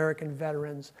 Japanese American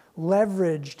veterans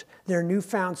leveraged their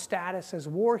newfound status as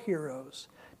war heroes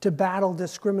to battle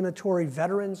discriminatory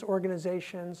veterans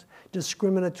organizations,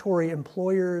 discriminatory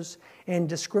employers, and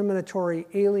discriminatory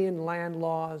alien land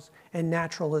laws and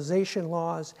naturalization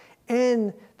laws,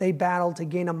 and they battled to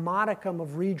gain a modicum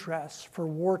of redress for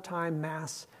wartime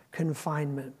mass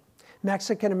confinement.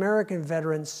 Mexican American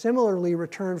veterans similarly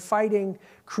returned fighting,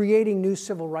 creating new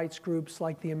civil rights groups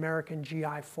like the American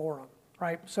GI Forum.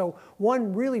 Right? So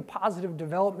one really positive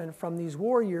development from these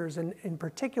war years, and in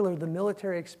particular the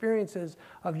military experiences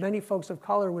of many folks of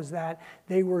color, was that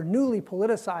they were newly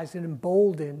politicized and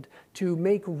emboldened to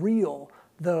make real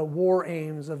the war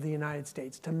aims of the United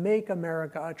States, to make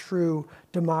America a true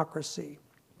democracy.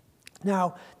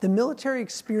 Now, the military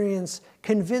experience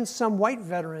convinced some white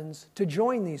veterans to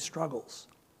join these struggles.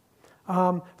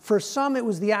 For some, it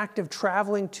was the act of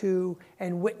traveling to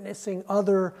and witnessing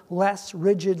other less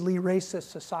rigidly racist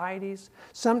societies.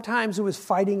 Sometimes it was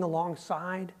fighting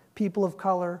alongside people of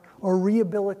color or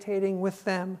rehabilitating with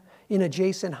them in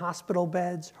adjacent hospital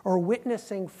beds or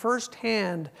witnessing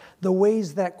firsthand the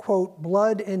ways that, quote,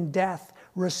 blood and death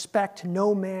respect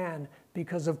no man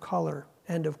because of color,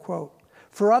 end of quote.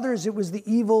 For others, it was the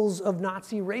evils of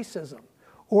Nazi racism,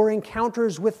 or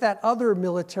encounters with that other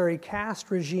military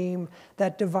caste regime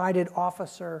that divided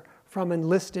officer from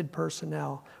enlisted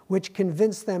personnel, which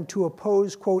convinced them to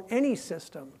oppose, quote, any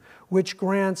system which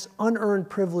grants unearned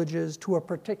privileges to a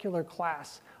particular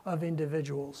class of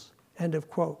individuals, end of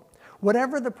quote.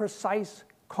 Whatever the precise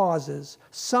causes,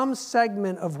 some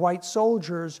segment of white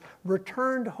soldiers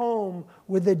returned home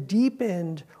with a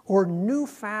deepened or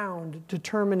newfound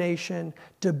determination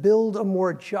to build a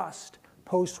more just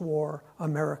post-war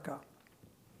America.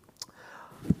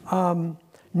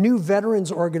 New veterans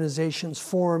organizations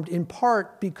formed in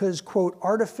part because, quote,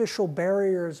 artificial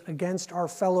barriers against our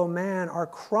fellow man are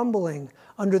crumbling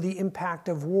under the impact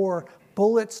of war.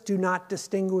 Bullets do not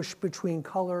distinguish between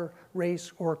color,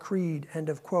 race, or creed, end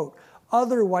of quote.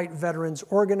 Other white veterans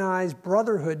organized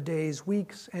brotherhood days,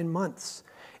 weeks, and months,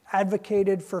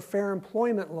 advocated for fair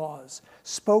employment laws,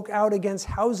 spoke out against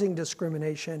housing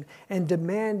discrimination, and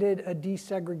demanded a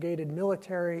desegregated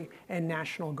military and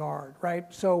National Guard,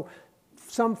 right? So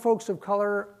some folks of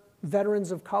color,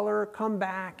 veterans of color, come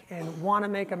back and want to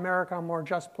make America a more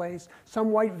just place.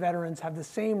 Some white veterans have the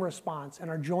same response and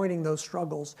are joining those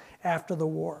struggles after the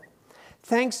war.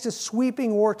 Thanks to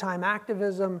sweeping wartime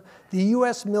activism, the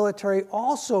U.S. military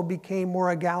also became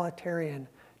more egalitarian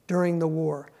during the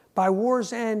war. By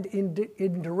war's end,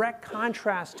 in direct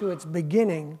contrast to its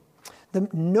beginning,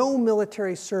 no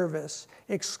military service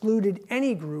excluded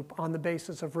any group on the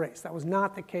basis of race. That was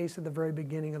not the case at the very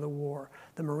beginning of the war.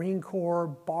 The Marine Corps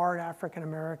barred African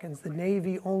Americans. The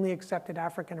Navy only accepted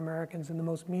African Americans in the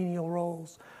most menial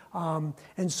roles,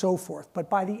 and so forth. But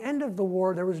by the end of the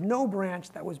war, there was no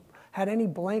branch that had any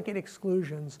blanket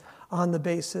exclusions on the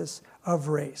basis of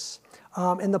race.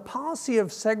 And the policy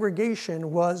of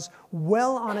segregation was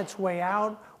well on its way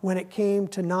out when it came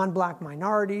to non-black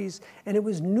minorities, and it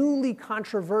was newly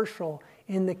controversial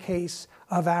in the case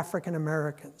of African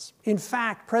Americans. In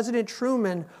fact, President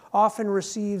Truman often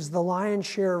receives the lion's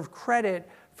share of credit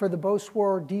for the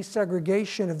post-war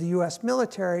desegregation of the U.S.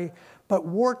 military, but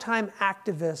wartime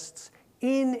activists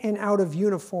in and out of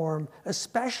uniform,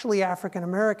 especially African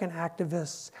American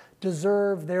activists,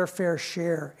 deserve their fair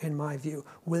share, in my view.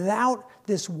 Without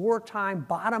this wartime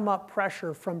bottom-up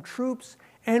pressure from troops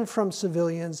and from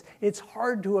civilians, it's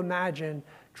hard to imagine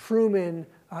Truman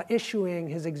issuing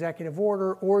his executive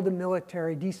order or the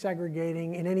military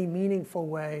desegregating in any meaningful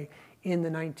way in the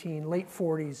late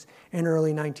 40s and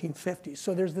early 1950s.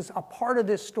 So there's a part of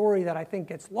this story that I think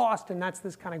gets lost, and that's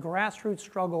this kind of grassroots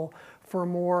struggle for a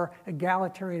more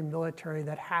egalitarian military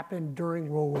that happened during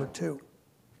World War II.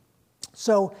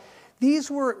 So These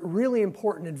were really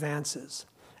important advances,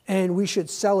 and we should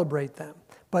celebrate them.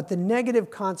 But the negative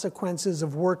consequences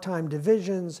of wartime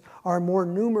divisions are more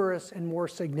numerous and more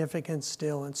significant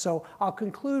still. And so I'll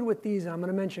conclude with these, and I'm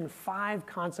going to mention 5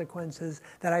 consequences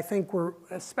that I think were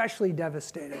especially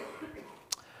devastating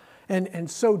and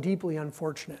so deeply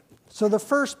unfortunate. So the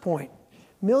first point,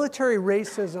 military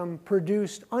racism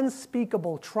produced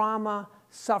unspeakable trauma,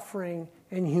 suffering,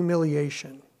 and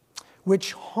humiliation,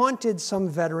 which haunted some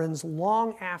veterans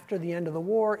long after the end of the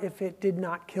war if it did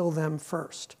not kill them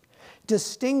first.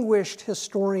 Distinguished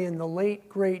historian, the late,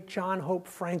 great John Hope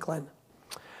Franklin,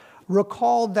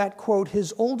 recalled that, quote,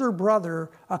 his older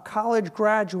brother, a college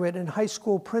graduate and high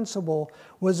school principal,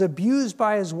 was abused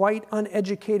by his white,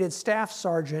 uneducated staff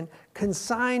sergeant,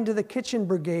 consigned to the kitchen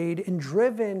brigade, and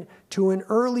driven to an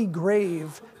early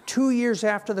grave 2 years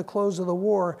after the close of the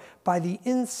war by the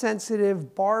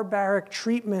insensitive, barbaric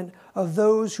treatment of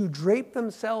those who draped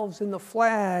themselves in the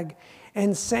flag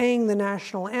and sang the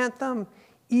national anthem,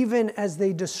 even as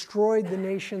they destroyed the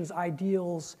nation's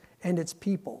ideals and its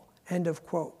people, end of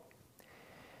quote.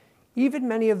 Even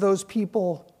many of those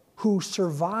people who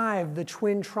survived the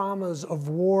twin traumas of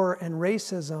war and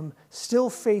racism still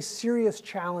face serious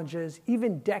challenges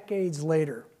even decades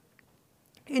later.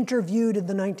 Interviewed in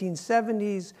the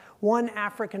 1970s, one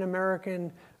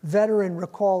African-American veteran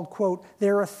recalled, quote,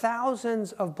 there are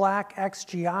thousands of black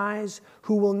ex-GIs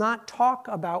who will not talk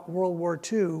about World War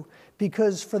II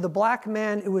because for the black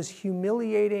man it was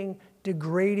humiliating,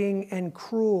 degrading, and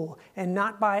cruel, and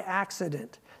not by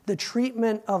accident. The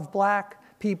treatment of black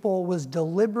people was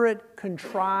deliberate,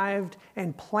 contrived,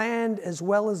 and planned, as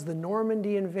well as the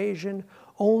Normandy invasion.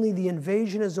 Only the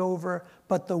invasion is over,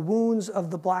 but the wounds of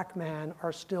the black man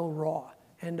are still raw,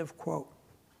 end of quote.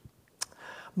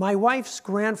 My wife's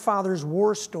grandfather's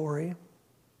war story.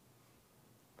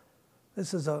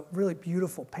 This is a really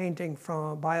beautiful painting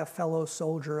by a fellow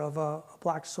soldier of a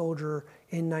black soldier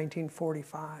in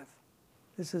 1945.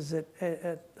 This is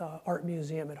at Art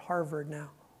Museum at Harvard now.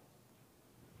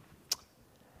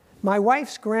 My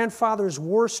wife's grandfather's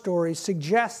war story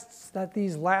suggests that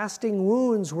these lasting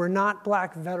wounds were not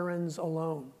black veterans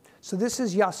alone. So this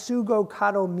is Yasugo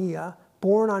Kadomiya,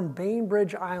 born on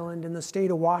Bainbridge Island in the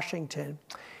state of Washington.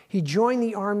 He joined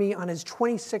the Army on his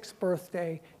 26th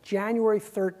birthday, January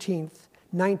 13th,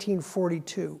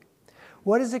 1942.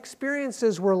 What his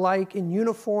experiences were like in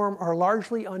uniform are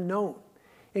largely unknown,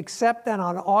 except that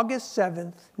on August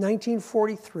 7th,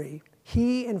 1943,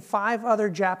 he and 5 other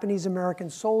Japanese-American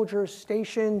soldiers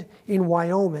stationed in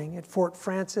Wyoming at Fort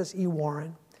Francis E.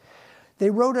 Warren, they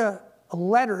wrote a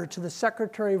letter to the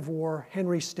Secretary of War,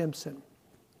 Henry Stimson.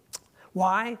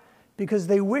 Why? Because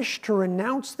they wished to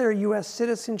renounce their U.S.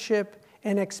 citizenship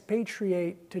and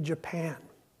expatriate to Japan,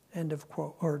 end of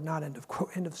quote, or not end of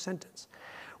quote, end of sentence.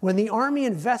 When the Army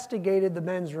investigated the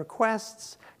men's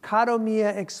requests,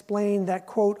 Kadomiya explained that,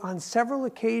 quote, on several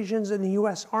occasions in the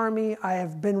U.S. Army, I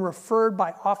have been referred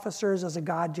by officers as a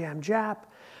goddamn Jap.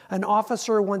 An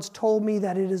officer once told me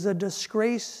that it is a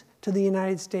disgrace to the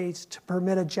United States to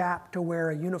permit a Jap to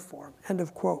wear a uniform, end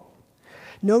of quote.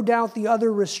 No doubt the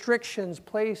other restrictions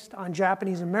placed on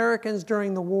Japanese Americans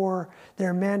during the war,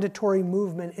 their mandatory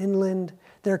movement inland,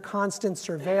 their constant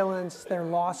surveillance, their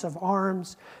loss of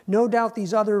arms, no doubt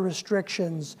these other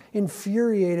restrictions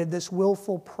infuriated this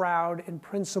willful, proud, and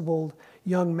principled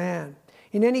young man.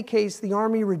 In any case, the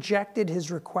Army rejected his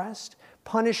request,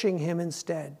 punishing him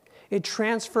instead. It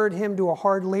transferred him to a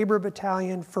hard labor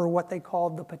battalion for what they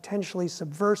called the potentially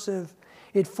subversive.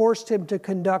 It forced him to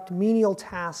conduct menial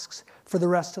tasks for the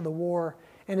rest of the war,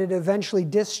 and it eventually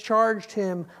discharged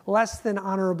him less than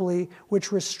honorably,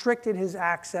 which restricted his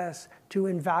access to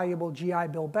invaluable GI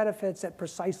Bill benefits at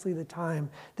precisely the time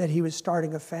that he was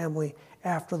starting a family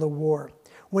after the war.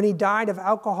 When he died of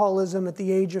alcoholism at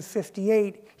the age of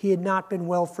 58, he had not been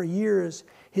well for years.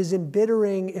 His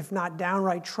embittering, if not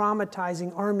downright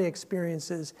traumatizing Army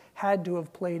experiences had to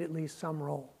have played at least some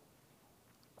role.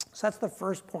 So that's the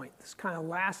first point, this kind of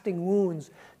lasting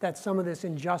wounds that some of this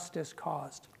injustice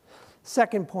caused.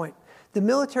 Second point, the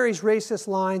military's racist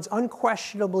lines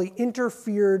unquestionably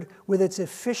interfered with its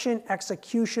efficient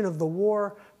execution of the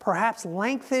war, perhaps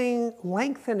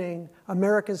lengthening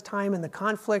America's time in the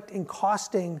conflict and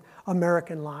costing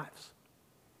American lives.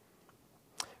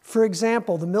 For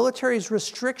example, the military's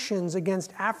restrictions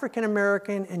against African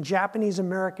American and Japanese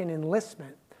American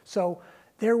enlistment. So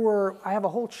I have a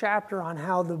whole chapter on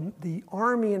how the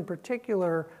Army in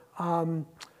particular kind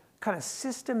of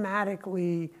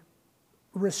systematically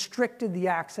restricted the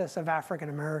access of African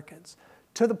Americans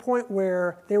to the point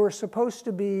where they were supposed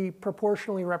to be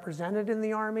proportionally represented in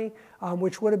the Army,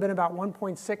 which would have been about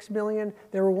 1.6 million.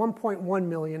 There were 1.1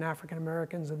 million African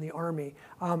Americans in the Army,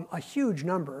 a huge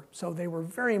number. So they were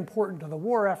very important to the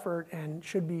war effort and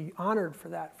should be honored for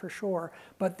that, for sure.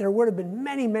 But there would have been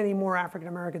many, many more African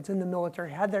Americans in the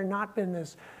military had there not been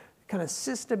this kind of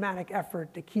systematic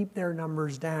effort to keep their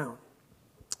numbers down.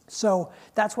 So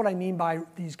that's what I mean by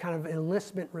these kind of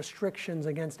enlistment restrictions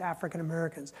against African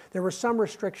Americans. There were some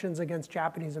restrictions against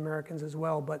Japanese Americans as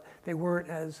well, but they weren't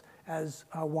as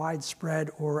widespread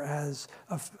or as,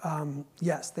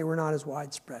 yes, they were not as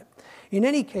widespread. In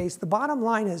any case, the bottom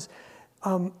line is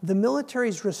the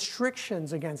military's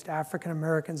restrictions against African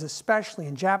Americans, especially,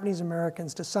 and Japanese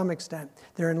Americans to some extent,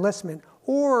 their enlistment,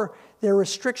 or their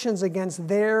restrictions against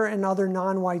their and other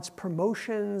non-whites'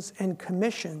 promotions and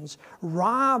commissions,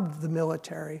 robbed the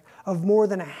military of more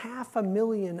than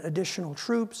 500,000 additional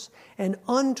troops and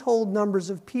untold numbers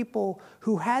of people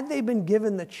who, had they been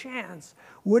given the chance,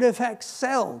 would have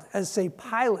excelled as, say,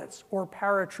 pilots or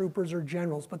paratroopers or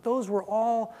generals. But those were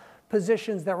all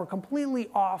positions that were completely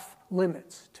off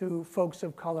limits to folks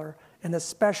of color, and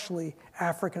especially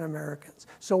African Americans.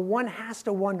 So one has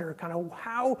to wonder kind of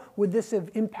how would this have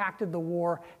impacted the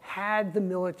war had the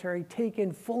military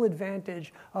taken full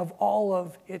advantage of all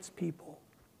of its people.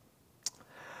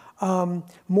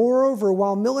 Moreover,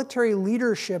 while military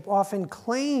leadership often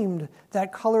claimed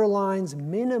that color lines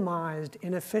minimized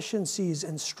inefficiencies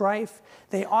and strife,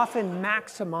 they often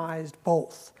maximized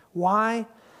both. Why?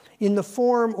 In the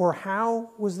form, or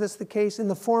how was this the case? In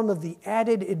the form of the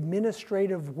added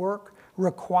administrative work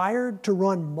required to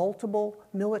run multiple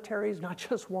militaries, not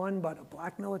just one, but a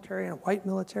black military and a white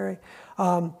military.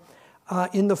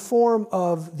 In the form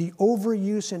of the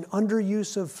overuse and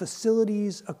underuse of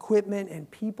facilities, equipment, and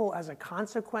people as a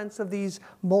consequence of these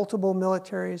multiple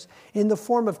militaries. In the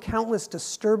form of countless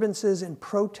disturbances and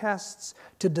protests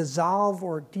to dissolve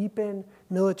or deepen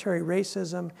military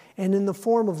racism, and in the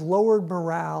form of lowered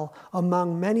morale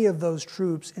among many of those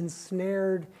troops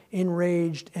ensnared,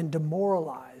 enraged, and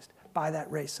demoralized by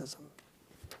that racism.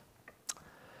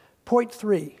 Point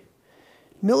 3.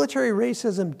 Military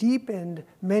racism deepened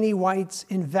many whites'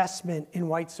 investment in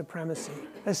white supremacy,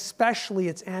 especially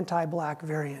its anti-black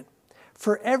variant.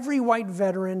 For every white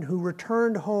veteran who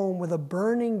returned home with a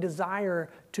burning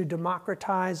desire to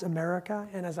democratize America,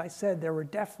 and as I said, there were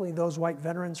definitely those white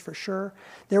veterans for sure,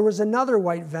 there was another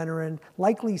white veteran,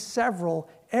 likely several,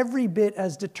 every bit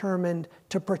as determined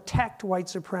to protect white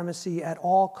supremacy at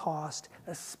all cost,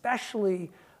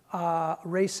 especially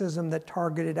racism that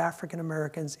targeted African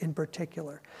Americans in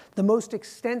particular. The most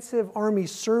extensive Army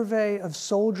survey of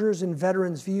soldiers' and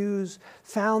veterans' views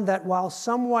found that while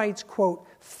some whites, quote,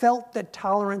 felt that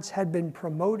tolerance had been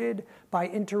promoted by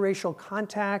interracial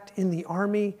contact in the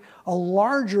Army, a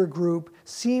larger group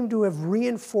seemed to have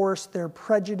reinforced their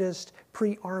prejudiced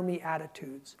pre-Army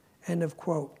attitudes, end of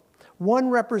quote. One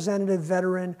representative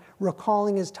veteran,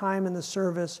 recalling his time in the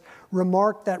service,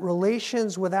 remarked that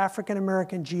relations with African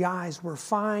American GIs were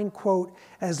fine, quote,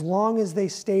 as long as they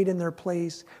stayed in their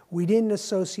place. We didn't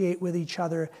associate with each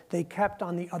other. They kept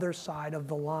on the other side of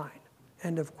the line,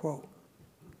 end of quote.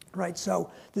 Right, so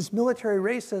this military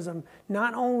racism,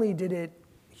 not only did it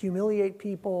humiliate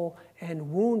people and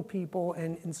wound people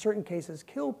and in certain cases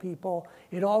kill people,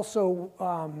 it also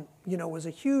was a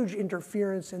huge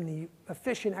interference in the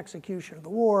efficient execution of the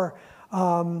war.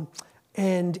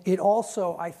 And it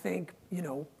also, I think,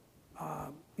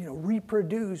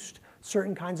 reproduced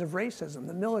certain kinds of racism.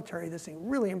 The military, this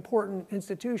really important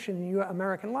institution in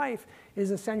American life,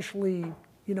 is essentially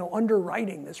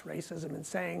underwriting this racism and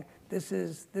saying this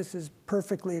is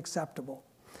perfectly acceptable.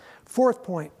 Fourth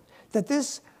point, that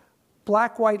this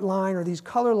black-white line, or these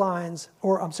color lines,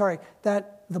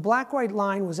 that the black-white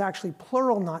line was actually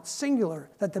plural, not singular,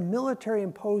 that the military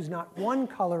imposed not one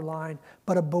color line,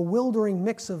 but a bewildering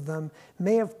mix of them,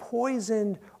 may have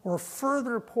poisoned or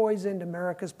further poisoned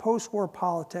America's post-war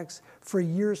politics for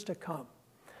years to come.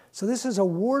 So this is a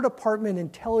War Department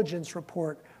intelligence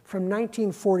report from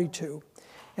 1942,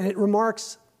 and it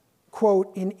remarks,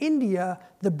 quote, in India,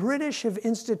 the British have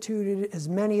instituted as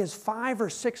many as 5 or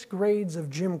 6 grades of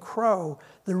Jim Crow,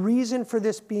 the reason for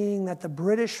this being that the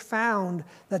British found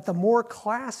that the more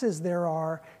classes there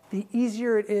are, the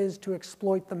easier it is to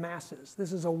exploit the masses.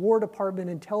 This is a War Department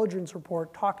intelligence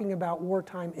report talking about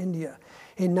wartime India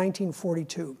in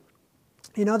 1942.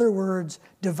 In other words,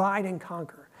 divide and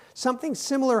conquer. Something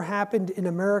similar happened in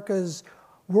America's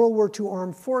World War II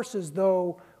armed forces,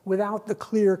 though without the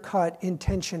clear-cut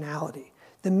intentionality.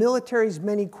 The military's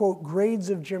many, quote,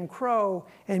 grades of Jim Crow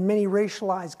and many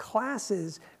racialized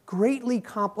classes greatly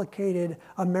complicated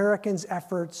Americans'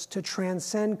 efforts to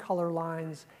transcend color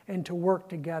lines and to work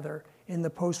together in the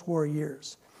post-war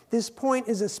years. This point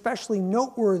is especially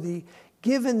noteworthy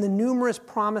given the numerous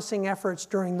promising efforts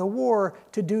during the war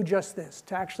to do just this,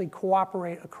 to actually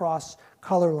cooperate across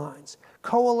color lines,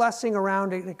 coalescing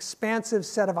around an expansive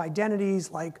set of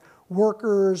identities like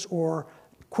workers or,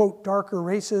 quote, darker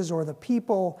races or the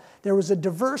people. There was a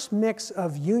diverse mix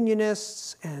of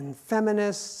unionists and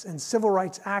feminists and civil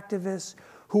rights activists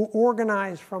who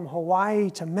organized from Hawaii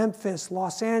to Memphis,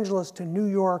 Los Angeles to New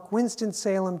York,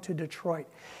 Winston-Salem to Detroit.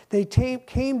 They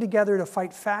came together to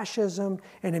fight fascism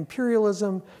and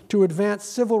imperialism, to advance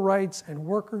civil rights and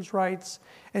workers' rights,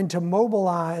 and to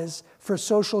mobilize for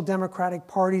social democratic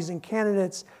parties and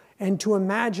candidates, and to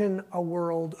imagine a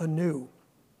world anew.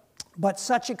 But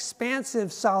such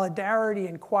expansive solidarity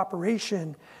and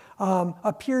cooperation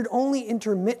appeared only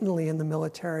intermittently in the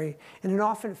military, and it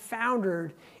often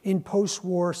foundered in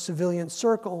post-war civilian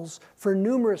circles for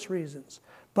numerous reasons.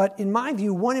 But in my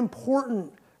view, one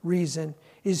important reason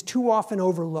is too often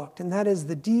overlooked, and that is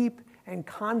the deep and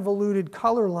convoluted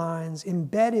color lines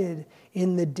embedded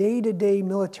in the day-to-day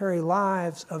military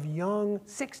lives of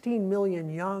 16 million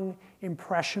young,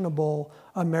 impressionable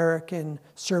American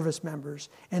service members,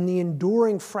 and the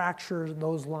enduring fractures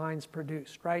those lines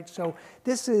produced, right? So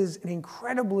this is an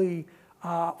incredibly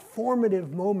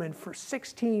formative moment for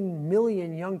 16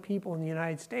 million young people in the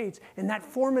United States, and that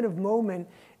formative moment,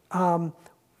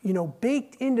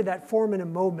 baked into that formative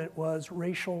moment were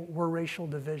racial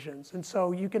divisions. And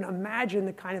so you can imagine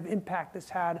the kind of impact this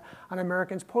had on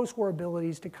Americans' post-war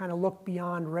abilities to kind of look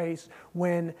beyond race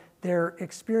when their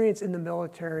experience in the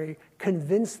military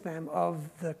convinced them of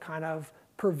the kind of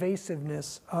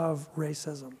pervasiveness of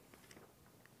racism.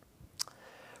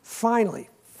 Finally,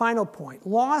 final point.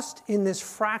 Lost in this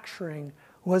fracturing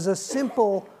was a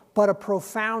simple but a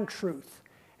profound truth.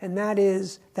 And that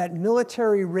is that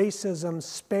military racism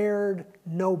spared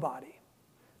nobody.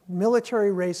 Military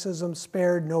racism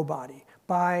spared nobody.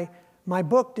 My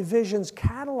book, Divisions,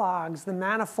 catalogs the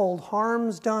manifold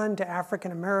harms done to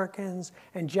African Americans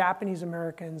and Japanese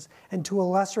Americans, and to a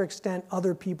lesser extent,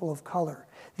 other people of color.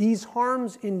 These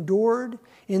harms endured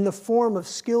in the form of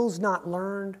skills not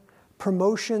learned,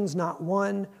 promotions not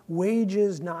won,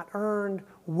 wages not earned,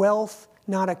 wealth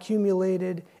not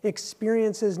accumulated,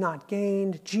 experiences not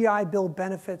gained, GI Bill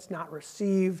benefits not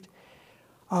received,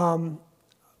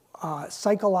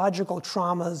 psychological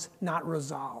traumas not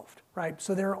resolved, right?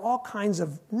 So there are all kinds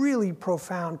of really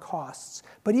profound costs.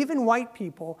 But even white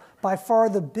people, by far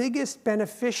the biggest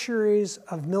beneficiaries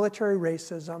of military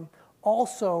racism,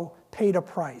 also paid a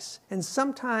price. And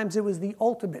sometimes it was the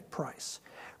ultimate price.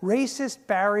 Racist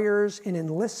barriers in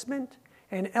enlistment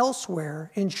and elsewhere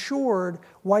ensured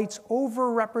whites'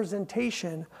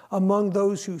 overrepresentation among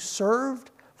those who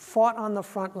served, fought on the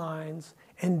front lines,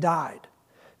 and died.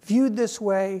 Viewed this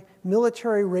way,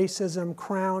 military racism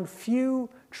crowned few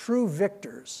true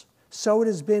victors. So it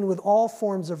has been with all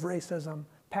forms of racism,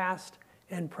 past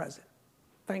and present.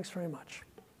 Thanks very much.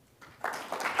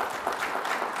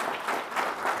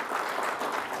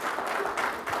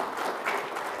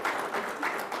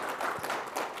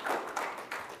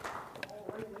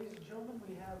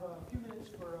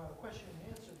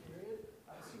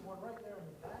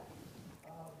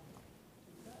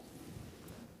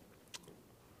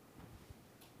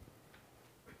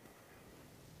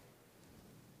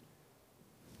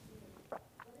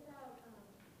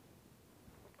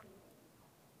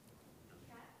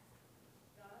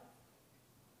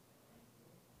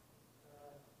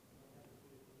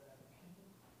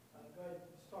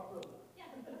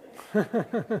 I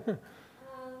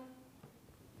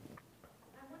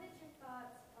wanted your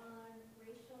thoughts on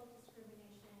racial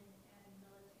discrimination and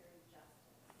military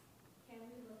justice. Can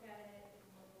we look at it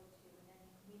in World War II in any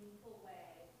meaningful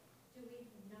way? Do we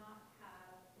not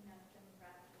have enough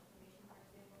demographic information, for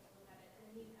example, to look at it? I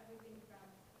mean, everything from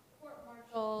court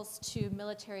martials to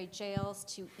military jails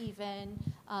to even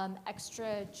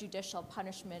extrajudicial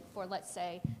punishment for, let's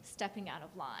say, stepping out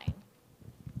of line.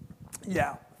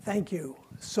 Yeah, thank you.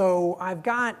 So I've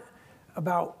got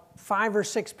about 5 or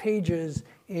 6 pages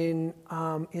in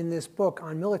this book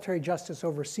on military justice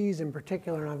overseas in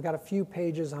particular, and I've got a few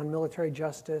pages on military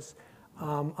justice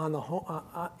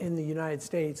in the United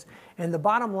States. And the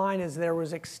bottom line is there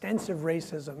was extensive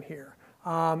racism here.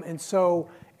 And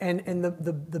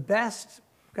the best,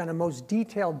 kind of most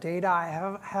detailed data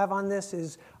I have on this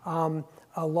is a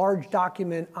large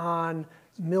document on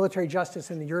military justice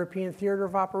in the European theater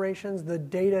of operations. The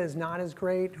data is not as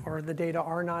great, or the data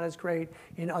are not as great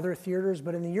in other theaters,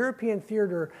 but in the European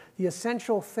theater, the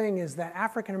essential thing is that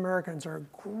African Americans are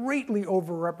greatly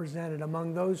overrepresented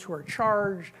among those who are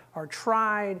charged, are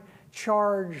tried,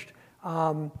 charged,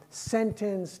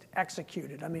 sentenced,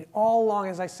 executed. I mean, all along,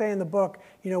 as I say in the book,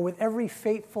 with every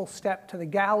fateful step to the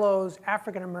gallows,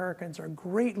 African Americans are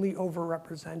greatly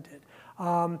overrepresented.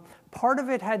 Part of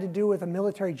it had to do with a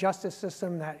military justice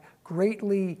system that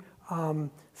greatly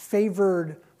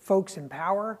favored folks in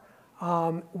power,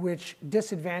 which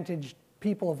disadvantaged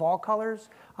people of all colors.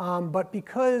 But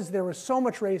because there was so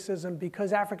much racism,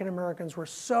 because African Americans were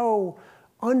so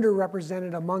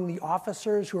underrepresented among the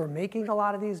officers who are making a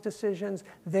lot of these decisions,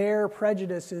 their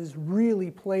prejudices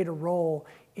really played a role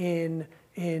in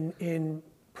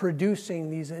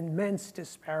producing these immense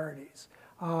disparities.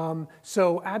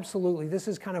 So absolutely, this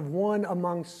is kind of one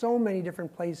among so many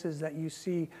different places that you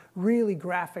see really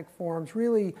graphic forms,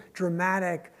 really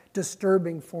dramatic,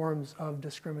 disturbing forms of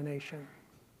discrimination.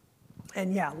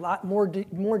 And yeah, a lot more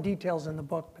details in the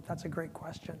book, but that's a great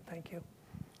question. Thank you.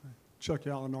 Chuck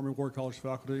Allen, Army War College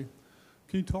faculty.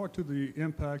 Can you talk to the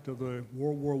impact of the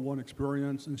World War I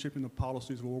experience in shaping the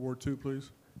policies of World War II, please?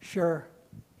 Sure.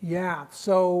 Yeah.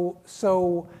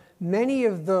 So many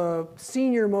of the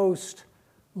senior-most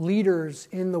leaders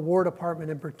in the War Department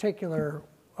in particular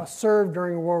served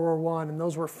during World War I, and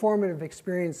those were formative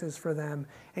experiences for them.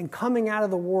 And coming out of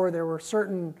the war, there were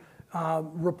certain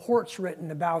reports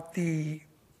written about the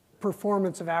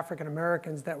performance of African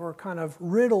Americans that were kind of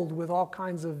riddled with all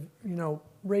kinds of,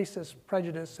 racist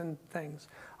prejudice and things.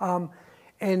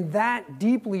 And that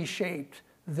deeply shaped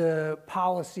the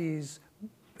policies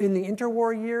in the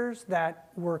interwar years that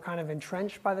were kind of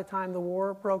entrenched by the time the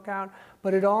war broke out,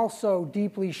 but it also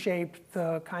deeply shaped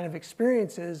the kind of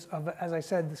experiences of, as I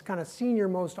said, this kind of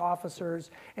senior-most officers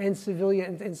and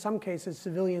civilian, in some cases,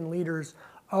 civilian leaders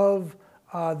of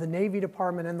the Navy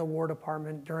Department and the War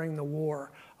Department during the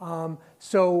war.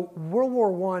 So World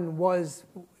War I was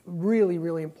really,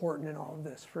 really important in all of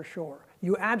this, for sure.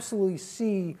 You absolutely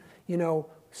see,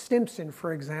 Stimson,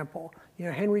 for example,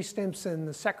 Henry Stimson,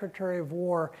 the Secretary of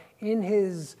War, in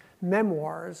his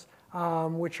memoirs,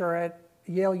 which are at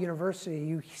Yale University,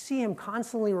 you see him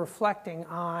constantly reflecting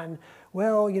on,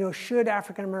 well, should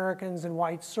African Americans and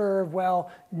whites serve?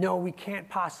 Well, no, we can't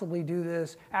possibly do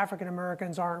this. African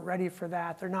Americans aren't ready for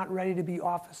that. They're not ready to be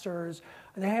officers.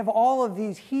 They have all of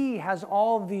these, he has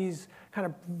all of these kind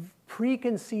of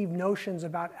preconceived notions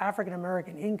about African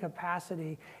American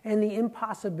incapacity and the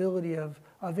impossibility of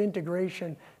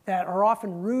integration that are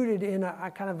often rooted in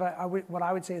a kind of what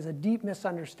I would say is a deep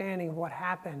misunderstanding of what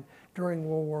happened during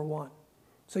World War I.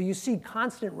 So you see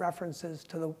constant references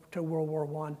to World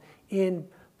War I in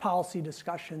policy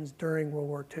discussions during World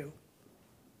War II. All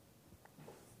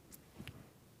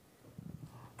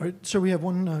right, so we have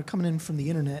one coming in from the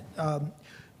internet.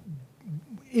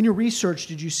 In your research,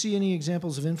 did you see any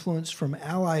examples of influence from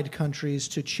allied countries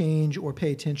to change or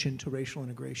pay attention to racial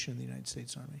integration in the United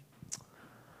States Army?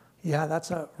 Yeah,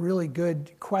 that's a really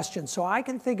good question. So I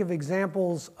can think of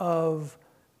examples of,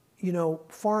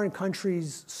 foreign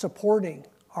countries supporting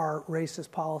our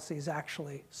racist policies,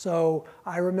 actually. So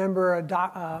I remember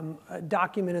a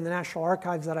document in the National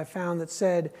Archives that I found that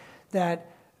said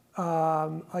that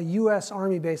a U.S.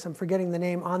 Army base, I'm forgetting the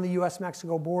name, on the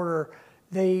U.S.-Mexico border,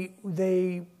 they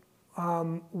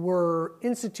were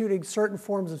instituting certain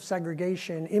forms of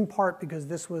segregation, in part because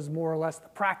this was more or less the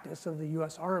practice of the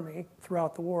U.S. Army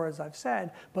throughout the war, as I've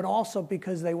said, but also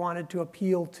because they wanted to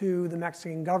appeal to the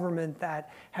Mexican government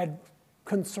that had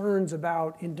concerns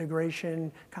about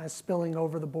integration kind of spilling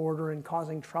over the border and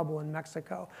causing trouble in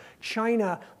Mexico.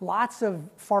 China, lots of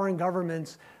foreign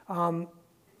governments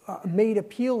made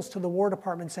appeals to the War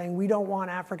Department saying, we don't want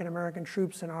African American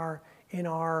troops in our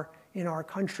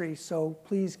country, so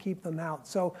please keep them out.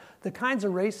 So the kinds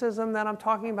of racism that I'm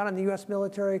talking about in the U.S.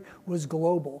 military was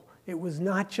global. It was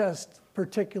not just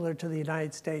particular to the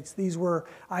United States. These were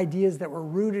ideas that were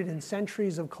rooted in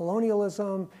centuries of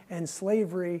colonialism and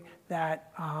slavery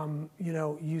that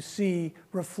you see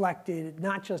reflected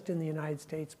not just in the United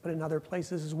States, but in other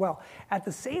places as well. At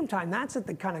the same time, that's at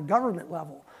the kind of government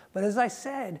level. But as I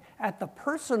said, at the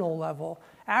personal level,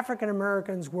 African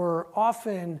Americans were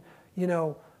often,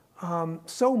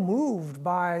 so moved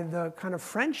by the kind of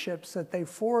friendships that they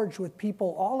forged with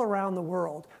people all around the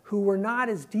world who were not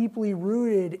as deeply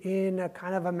rooted in a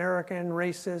kind of American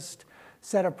racist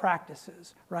set of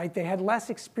practices, right? They had less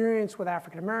experience with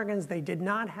African Americans. They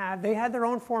had their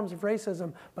own forms of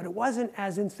racism, but it wasn't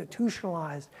as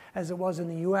institutionalized as it was in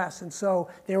the US. And so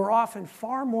they were often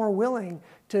far more willing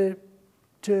to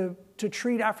to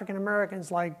treat African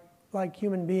Americans like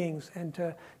human beings and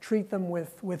to treat them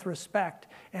with respect.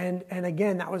 And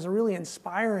again, that was a really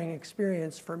inspiring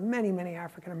experience for many, many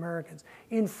African Americans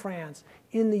in France,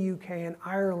 in the UK, in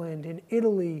Ireland, in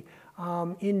Italy,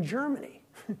 in Germany,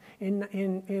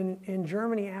 in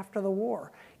Germany after the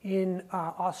war, in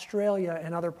Australia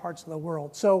and other parts of the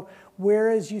world. So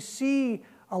whereas you see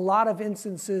a lot of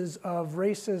instances of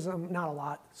racism, not a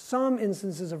lot, some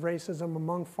instances of racism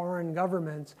among foreign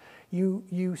governments,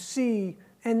 you see,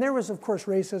 and there was of course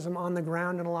racism on the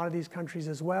ground in a lot of these countries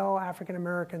as well. African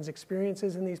Americans'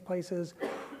 experiences in these places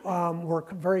were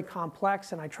very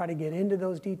complex, and I try to get into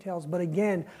those details. But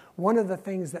again, one of the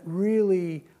things that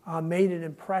really made an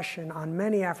impression on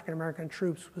many African American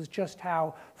troops was just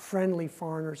how friendly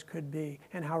foreigners could be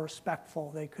and how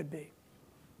respectful they could be.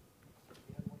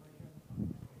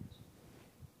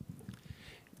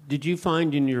 Did you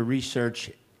find in your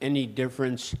research any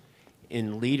difference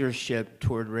in leadership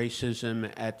toward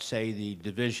racism at, say, the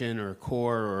division or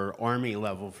corps or army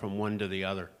level from one to the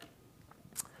other?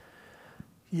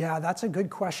 Yeah, that's a good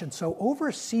question. So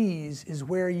overseas is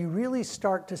where you really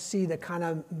start to see the kind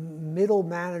of middle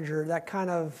manager, that kind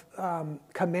of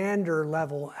commander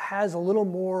level has a little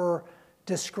more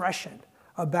discretion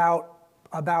about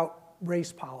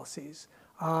race policies.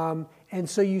 And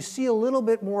so you see a little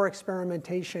bit more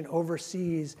experimentation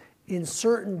overseas in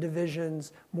certain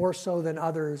divisions more so than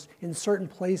others, in certain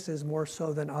places more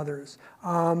so than others.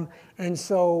 And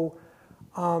so,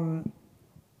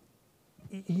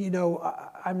 you know,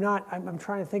 I'm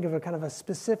trying to think of a kind of a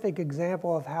specific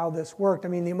example of how this worked. I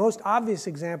mean, the most obvious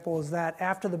example is that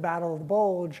after the Battle of the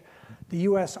Bulge, the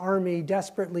U.S. Army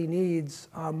desperately needs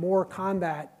more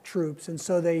combat troops, and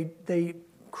so they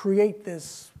create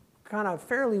this kind of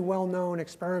fairly well-known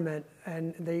experiment,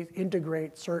 and they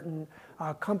integrate certain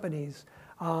companies.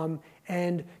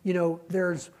 And, you know,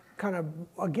 there's kind of,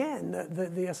 again,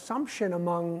 the assumption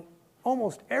among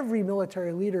almost every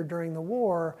military leader during the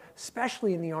war,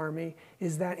 especially in the Army,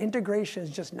 is that integration is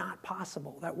just not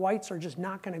possible, that whites are just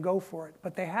not going to go for it.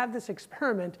 But they have this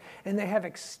experiment, and they have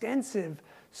extensive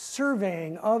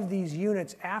surveying of these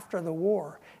units after the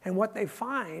war. And what they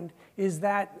find is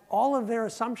that all of their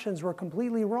assumptions were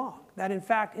completely wrong. That in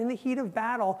fact, in the heat of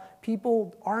battle,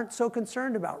 people aren't so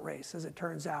concerned about race, as it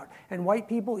turns out. And white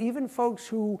people, even folks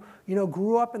who, you know,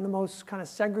 grew up in the most kind of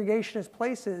segregationist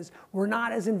places, were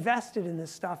not as invested in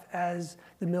this stuff as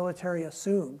the military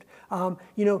assumed.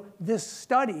 You know, this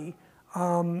study,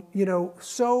 you know,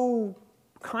 so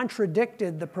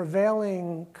contradicted the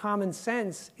prevailing common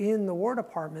sense in the War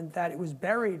Department that it was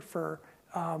buried for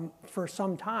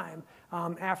some time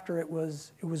after it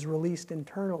was released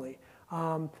internally.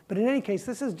 But in any case,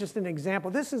 this is just an example.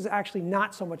 This is actually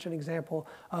not so much an example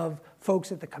of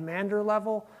folks at the commander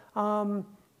level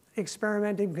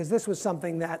experimenting, because this was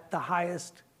something that the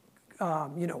highest,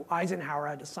 you know, Eisenhower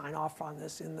had to sign off on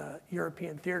this in the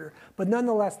European theater. But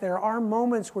nonetheless, there are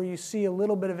moments where you see a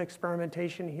little bit of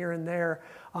experimentation here and there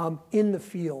in the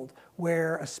field,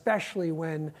 where especially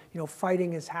when, you know,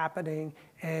 fighting is happening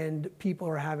and people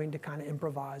are having to kind of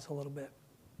improvise a little bit.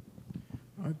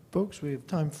 All right, folks, we have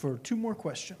time for 2 more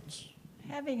questions.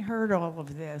 Having heard all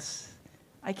of this,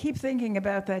 I keep thinking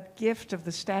about that gift of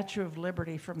the Statue of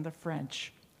Liberty from the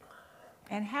French.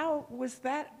 And how was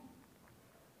that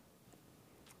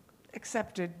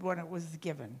accepted when it was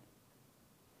given?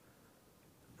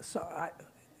 So,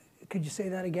 could you say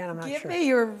that again? I'm not sure. Give me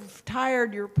your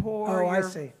tired, your poor. Oh, I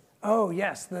see. Oh,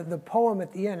 yes, the poem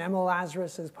at the end, Emma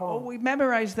Lazarus's poem. Oh, we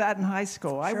memorized that in high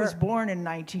school. Sure. I was born in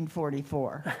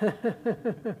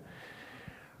 1944.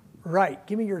 Right.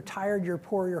 Give me your tired, your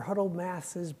poor, your huddled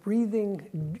masses,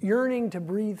 breathing, yearning to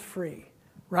breathe free.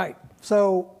 Right.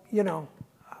 So, you know.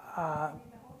 The whole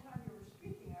time you were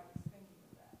speaking, I was thinking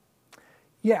of that.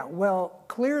 Yeah, well,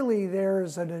 clearly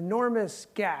there's an enormous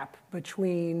gap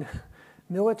between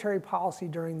military policy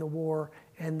during the war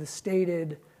and the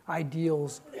stated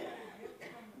ideals.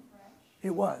 It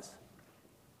was.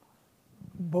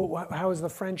 But how is the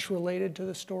French related to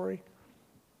the story?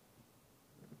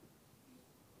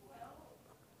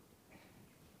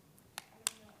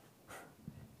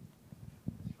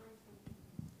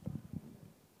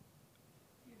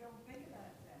 You don't think of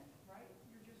that then, right?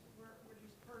 We're just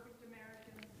perfect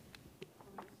Americans for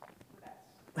that.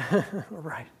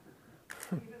 Right.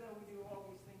 Even though we do all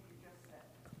these things you just said.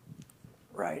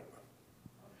 Right.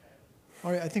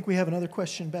 All right, I think we have another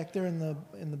question back there in the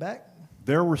back.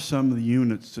 There were some of the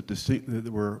units that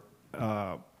were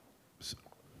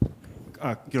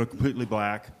completely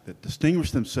black, that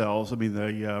distinguished themselves. I mean,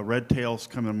 the Red Tails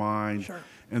come to mind. Sure.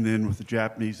 And then with the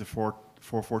Japanese, the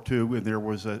 442, and there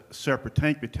was a separate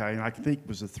tank battalion. I think it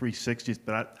was the 360th,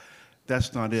 but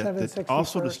that's not it. That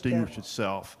also 761st, distinguished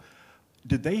itself.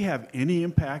 Did they have any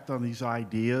impact on these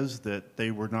ideas that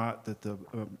they were not, that the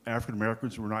African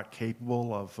Americans were not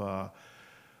capable of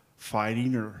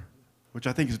fighting, or, which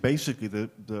I think is basically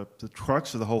the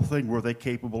crux of the whole thing? Were they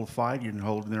capable of fighting and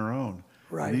holding their own?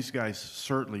 Right. And these guys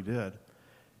certainly did.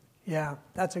 Yeah,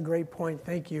 that's a great point.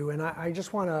 Thank you. And I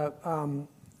just want to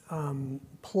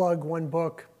plug one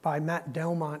book by Matt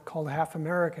Delmont called Half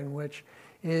American, which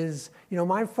is,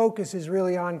 my focus is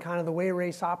really on kind of the way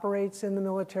race operates in the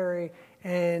military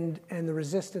and the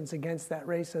resistance against that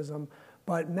racism.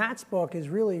 But Matt's book is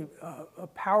really a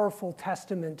powerful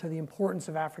testament to the importance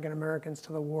of African Americans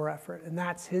to the war effort, and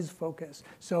that's his focus.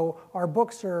 So our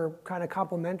books are kind of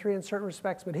complementary in certain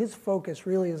respects, but his focus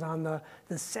really is on the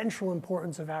central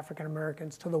importance of African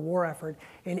Americans to the war effort.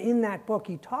 And in that book,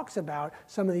 he talks about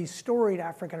some of these storied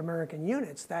African American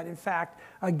units that, in fact,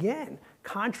 again,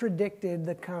 contradicted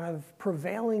the kind of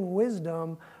prevailing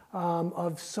wisdom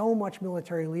of so much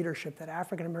military leadership, that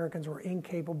African Americans were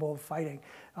incapable of fighting.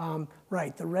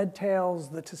 Right, the Red Tails,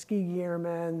 the Tuskegee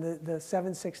Airmen, the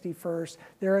 761st,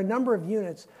 there are a number of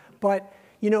units, but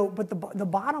the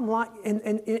bottom line,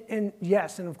 and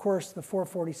yes, and of course the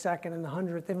 442nd and the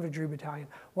 100th Infantry Battalion.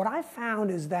 What I found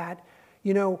is that,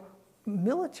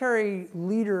 military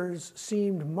leaders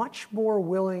seemed much more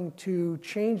willing to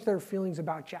change their feelings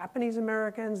about Japanese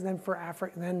Americans than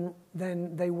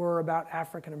they were about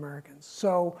African Americans.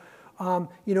 So,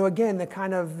 again, the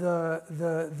kind of the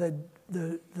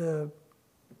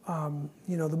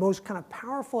most kind of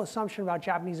powerful assumption about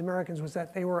Japanese Americans was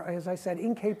that they were, as I said,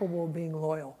 incapable of being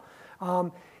loyal.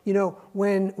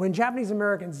 When Japanese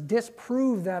Americans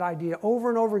disproved that idea over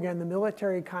and over again, the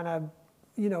military kind of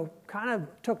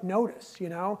took notice,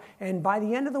 and by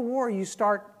the end of the war, you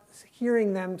start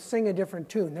hearing them sing a different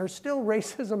tune. There's still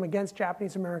racism against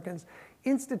Japanese Americans,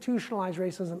 institutionalized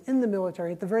racism in the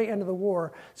military at the very end of the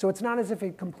war, so it's not as if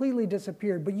it completely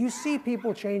disappeared, but you see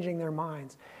people changing their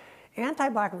minds.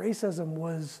 Anti-black racism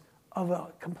was of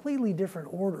a completely different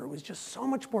order. It was just so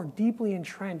much more deeply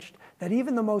entrenched that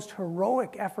even the most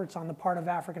heroic efforts on the part of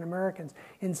African Americans,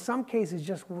 in some cases,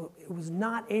 it was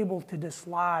not able to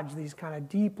dislodge these kind of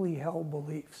deeply held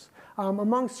beliefs.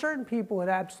 Among certain people, it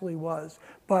absolutely was,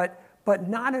 but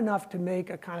not enough to make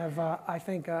a kind of, I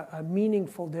think, a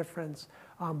meaningful difference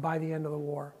by the end of the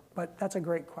war. But that's a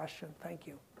great question. Thank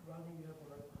you.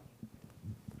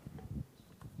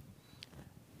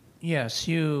 Yes,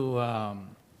 you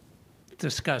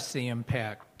discuss the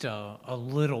impact a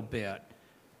little bit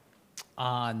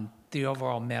on the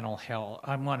overall mental health.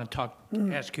 I want to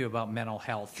ask you about mental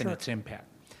health and its impact.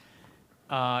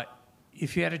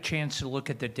 If you had a chance to look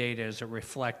at the data as it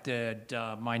reflected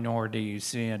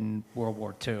minorities in World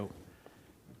War II,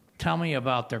 tell me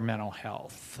about their mental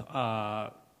health,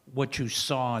 what you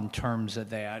saw in terms of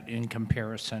that in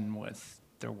comparison with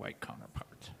their white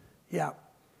counterparts. Yeah,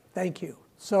 thank you.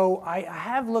 So I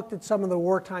have looked at some of the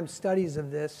wartime studies of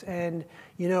this, and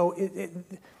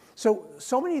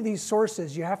so many of these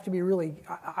sources you have to be really.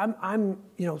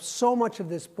 So much of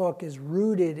this book is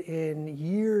rooted in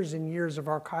years and years of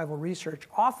archival research,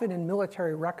 often in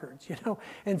military records,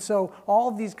 and so all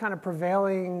of these kind of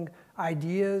prevailing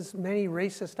ideas, many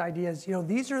racist ideas,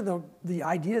 these are the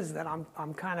ideas that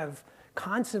I'm kind of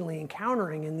constantly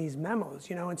encountering in these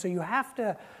memos, and so you have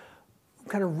to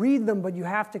kind of read them, but you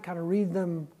have to kind of read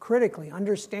them critically,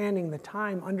 understanding the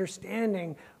time,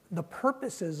 understanding the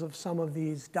purposes of some of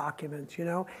these documents,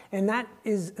 and that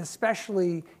is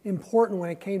especially important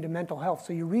when it came to mental health.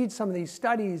 So you read some of these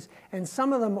studies, and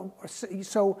some of them,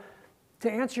 so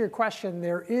to answer your question,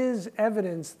 there is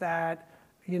evidence that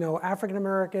African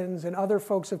Americans and other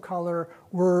folks of color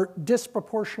were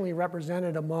disproportionately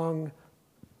represented among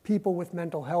people with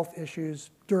mental health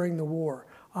issues during the war.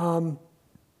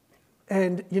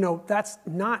 And that's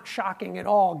not shocking at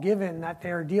all, given that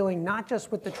they're dealing not just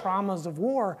with the traumas of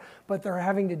war, but they're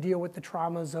having to deal with the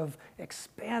traumas of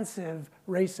expansive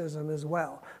racism as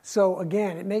well. So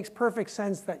again, it makes perfect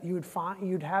sense that you'd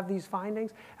have these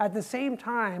findings. At the same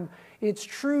time, it's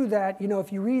true that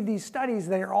if you read these studies,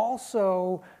 they're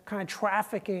also kind of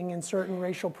trafficking in certain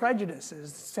racial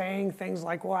prejudices, saying things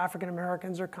like, well, African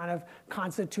Americans are kind of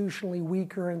constitutionally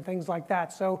weaker and things like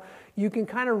that. So you can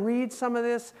kind of read some of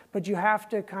this, but you have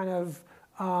to kind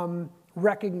of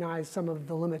recognize some of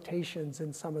the limitations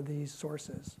in some of these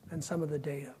sources and some of the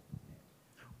data.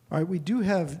 All right, we do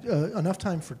have enough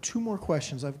time for two more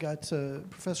questions. I've got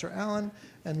Professor Allen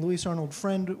and Luis Arnold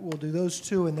Friend. We'll do those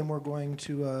two, and then we're going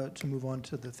to move on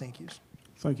to the thank yous.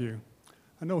 Thank you.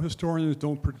 I know historians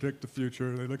don't predict the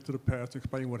future. They look to the past and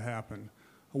explain what happened.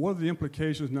 What are the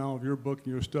implications now of your book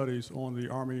and your studies on the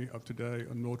Army of today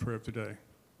and military of today?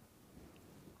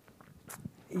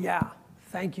 Yeah,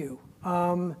 thank you.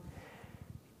 You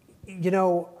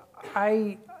know,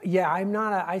 I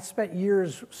spent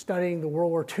years studying the World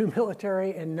War II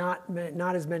military and not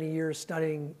as many years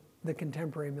studying the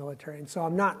contemporary military. And so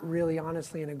I'm not really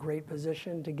honestly in a great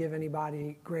position to give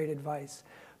anybody great advice.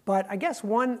 But I guess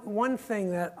one thing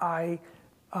that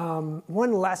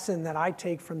one lesson that I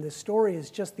take from this story is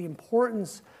just the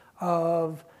importance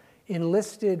of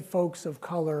enlisted folks of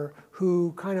color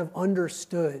who kind of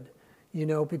understood, you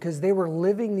know, because they were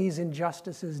living these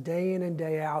injustices day in and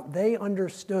day out. They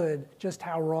understood just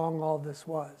how wrong all this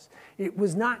was. It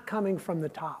was not coming from the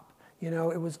top, you know,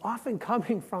 it was often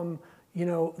coming from, you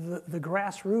know, the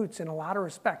grassroots in a lot of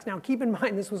respects. Now, keep in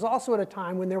mind, this was also at a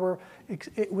time when there were,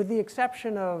 with the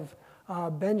exception of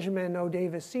Benjamin O.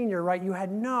 Davis Sr., right, you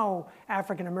had no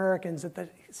African Americans at the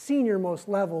senior most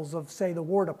levels of, say, the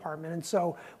War Department. And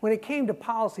so when it came to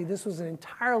policy, this was an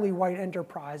entirely white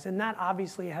enterprise, and that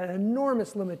obviously had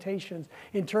enormous limitations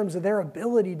in terms of their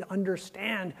ability to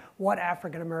understand what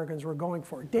African Americans were going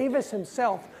for. Davis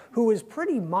himself, who was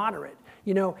pretty moderate,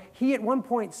 you know, he at one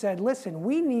point said, listen,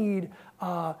 we need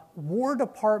a War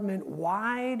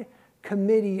Department-wide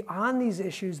committee on these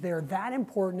issues. They're that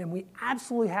important, and we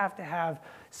absolutely have to have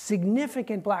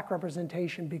significant black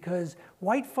representation because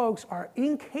white folks are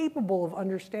incapable of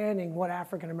understanding what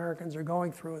African Americans are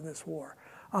going through in this war.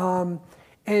 And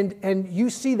you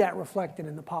see that reflected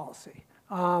in the policy.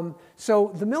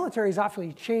 So the military has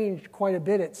obviously changed quite a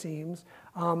bit, it seems,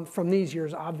 from these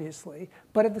years, obviously.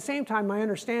 But at the same time, my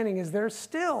understanding is there's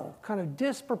still kind of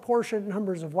disproportionate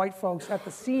numbers of white folks at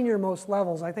the senior most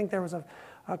levels. I think there was a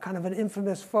kind of an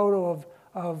infamous photo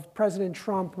of President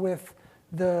Trump with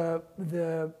the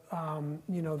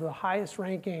you know, the highest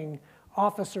ranking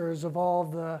officers of all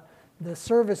the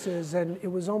services, and it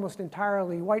was almost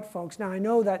entirely white folks. Now, I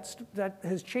know that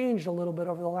has changed a little bit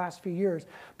over the last few years,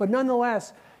 but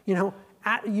nonetheless, you know,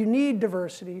 you need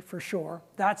diversity for sure.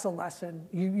 That's a lesson.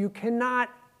 You cannot,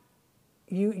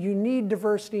 you need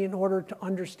diversity in order to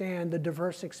understand the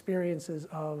diverse experiences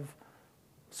of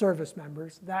service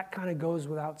members. That kind of goes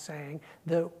without saying.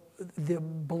 The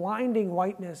blinding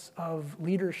whiteness of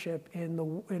leadership in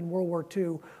World War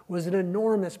II was an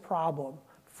enormous problem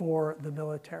for the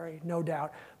military, no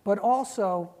doubt. But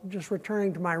also, just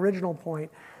returning to my original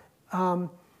point,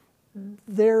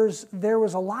 there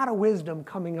was a lot of wisdom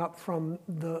coming up from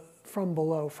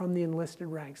below, from the enlisted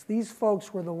ranks. These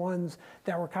folks were the ones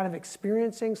that were kind of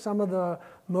experiencing some of the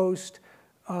most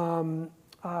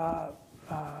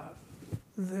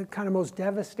the kind of most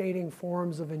devastating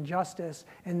forms of injustice,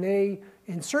 and they,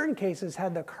 in certain cases,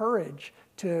 had the courage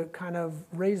to kind of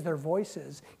raise their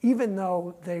voices, even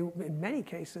though they, in many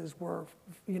cases, were,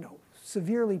 you know,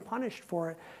 severely punished for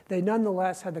it. They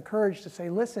nonetheless had the courage to say,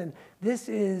 listen, this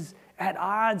is at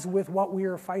odds with what we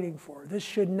are fighting for. This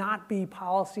should not be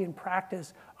policy and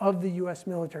practice of the U.S.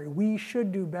 military. We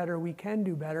should do better. We can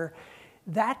do better.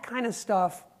 That kind of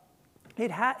stuff,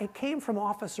 it came from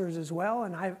officers as well,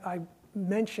 and I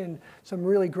mentioned some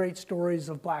really great stories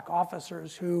of black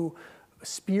officers who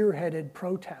spearheaded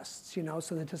protests, you know,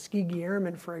 so the Tuskegee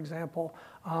Airmen, for example,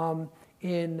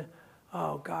 in,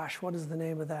 oh gosh, what is the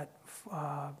name of that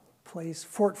place?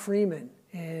 Fort Freeman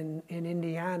in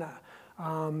Indiana,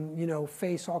 you know,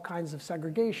 face all kinds of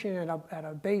segregation at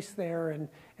a base there and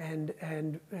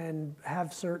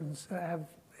have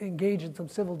engage in some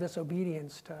civil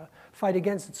disobedience to fight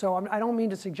against it. So I don't mean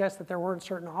to suggest that there weren't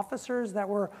certain officers that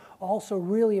were also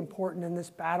really important in this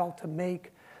battle to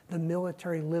make the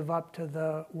military live up to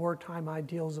the wartime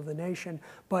ideals of the nation,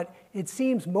 but it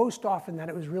seems most often that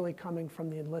it was really coming from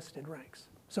the enlisted ranks.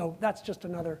 So that's just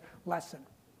another lesson.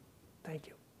 Thank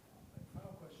you.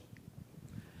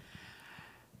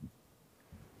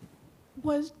 Final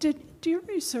question. Did your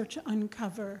research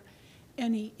uncover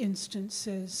any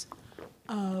instances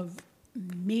of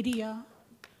media,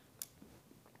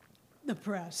 the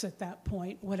press at that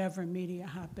point, whatever media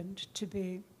happened to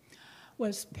be,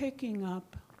 was picking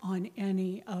up on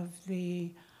any of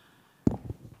the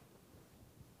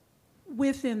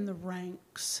within the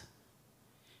ranks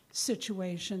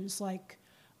situations, like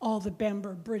all the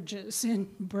Bamber Bridges in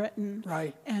Britain,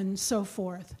 right, and so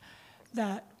forth,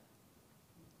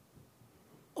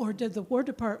 or did the War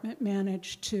Department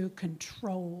manage to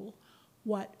control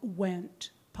what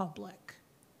went public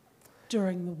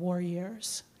during the war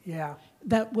years? Yeah.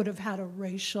 That would have had a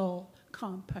racial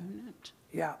component.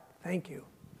 Yeah, thank you.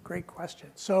 great question.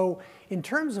 So in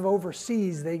terms of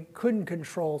overseas, they couldn't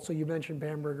control, so you mentioned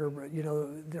Bamberger, but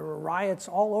there were riots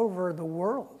all over the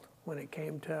world when it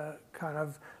came to kind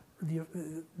of the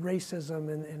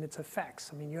racism and its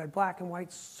effects. I mean, you had black and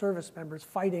white service members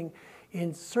fighting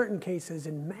in certain cases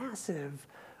in massive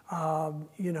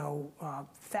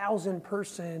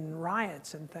 1,000-person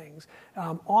riots and things,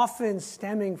 often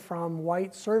stemming from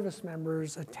white service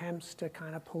members' attempts to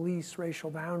kind of police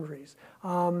racial boundaries.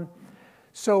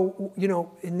 So,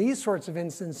 in these sorts of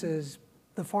instances,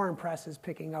 the foreign press is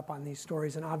picking up on these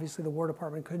stories, and obviously the War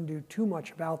Department couldn't do too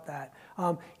much about that.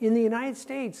 In the United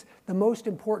States, the most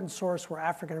important source were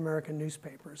African-American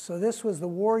newspapers. So this was the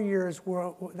war years,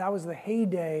 that was the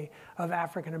heyday of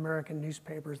African-American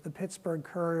newspapers, the Pittsburgh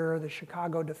Courier, the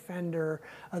Chicago Defender,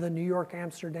 the New York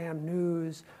Amsterdam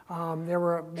News. There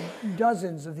were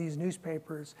dozens of these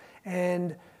newspapers.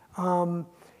 And the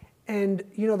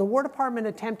War Department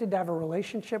attempted to have a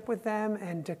relationship with them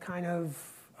and to kind of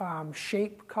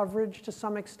shape coverage to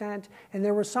some extent, and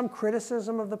there was some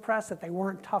criticism of the press that they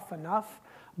weren't tough enough,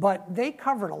 but they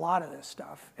covered a lot of this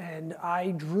stuff, and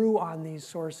I drew on these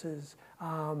sources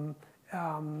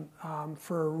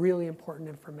for really important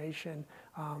information,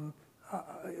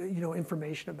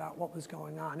 information about what was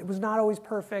going on. It was not always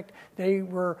perfect. They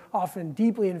were often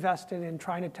deeply invested in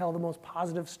trying to tell the most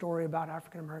positive story about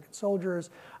African-American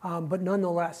soldiers, but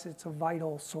nonetheless, it's a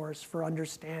vital source for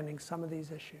understanding some of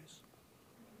these issues.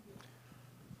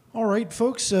 All right,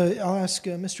 folks, I'll ask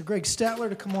Mr. Greg Statler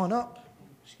to come on up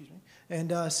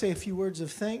and say a few words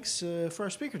of thanks for our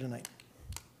speaker tonight.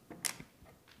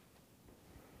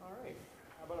 All right.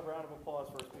 How about a round of applause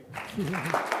for our speaker?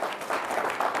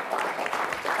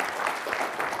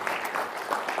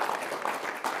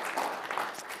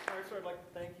 All right, so I'd like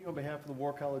to thank you on behalf of the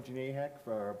War College and AHEC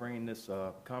for bringing this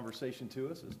conversation to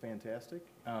us. It's fantastic.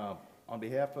 On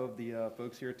behalf of the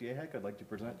folks here at the AHEC, I'd like to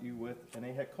present you with an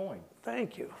AHEC coin.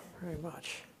 Thank you very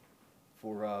much.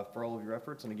 For all of your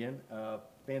efforts. And again,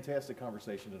 fantastic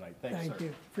conversation tonight. Thanks, Thank sir.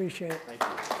 you. Appreciate it. Thank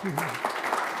you.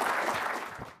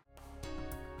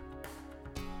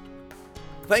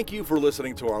 Thank you for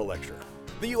listening to our lecture.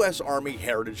 The U.S. Army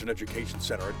Heritage and Education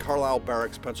Center at Carlisle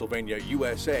Barracks, Pennsylvania,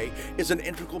 USA is an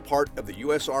integral part of the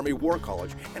U.S. Army War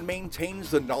College and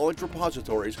maintains the knowledge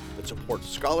repositories that support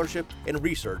scholarship and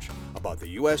research about the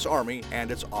U.S. Army and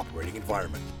its operating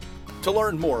environment. To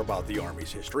learn more about the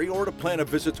Army's history or to plan a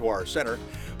visit to our center,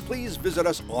 please visit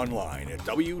us online at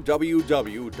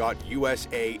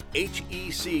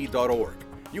www.usahec.org.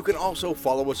 You can also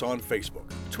follow us on Facebook,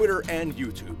 Twitter, and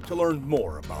YouTube to learn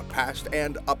more about past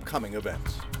and upcoming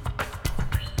events.